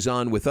Moore, who was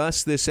on with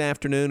us this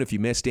afternoon. If you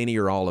missed any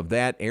or all of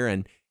that,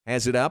 Aaron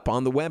has it up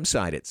on the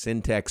website at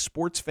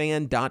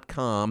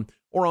syntechsportsfan.com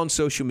or on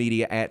social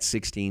media at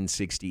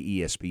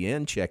 1660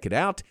 ESPN. Check it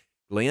out.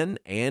 Glenn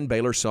and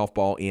Baylor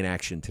softball in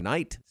action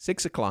tonight,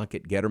 6 o'clock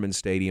at Getterman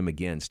Stadium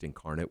against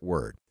Incarnate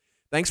Word.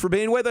 Thanks for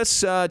being with us.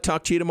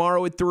 Talk to you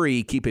tomorrow at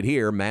 3. Keep it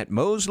here. Matt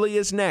Mosley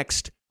is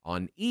next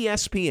on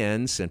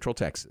ESPN Central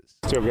Texas.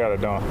 Still got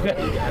it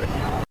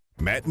done.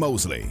 Matt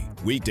Mosley,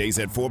 weekdays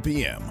at 4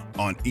 p.m.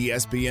 on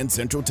ESPN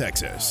Central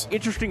Texas.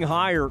 Interesting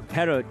hire,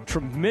 had a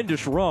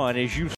tremendous run, as you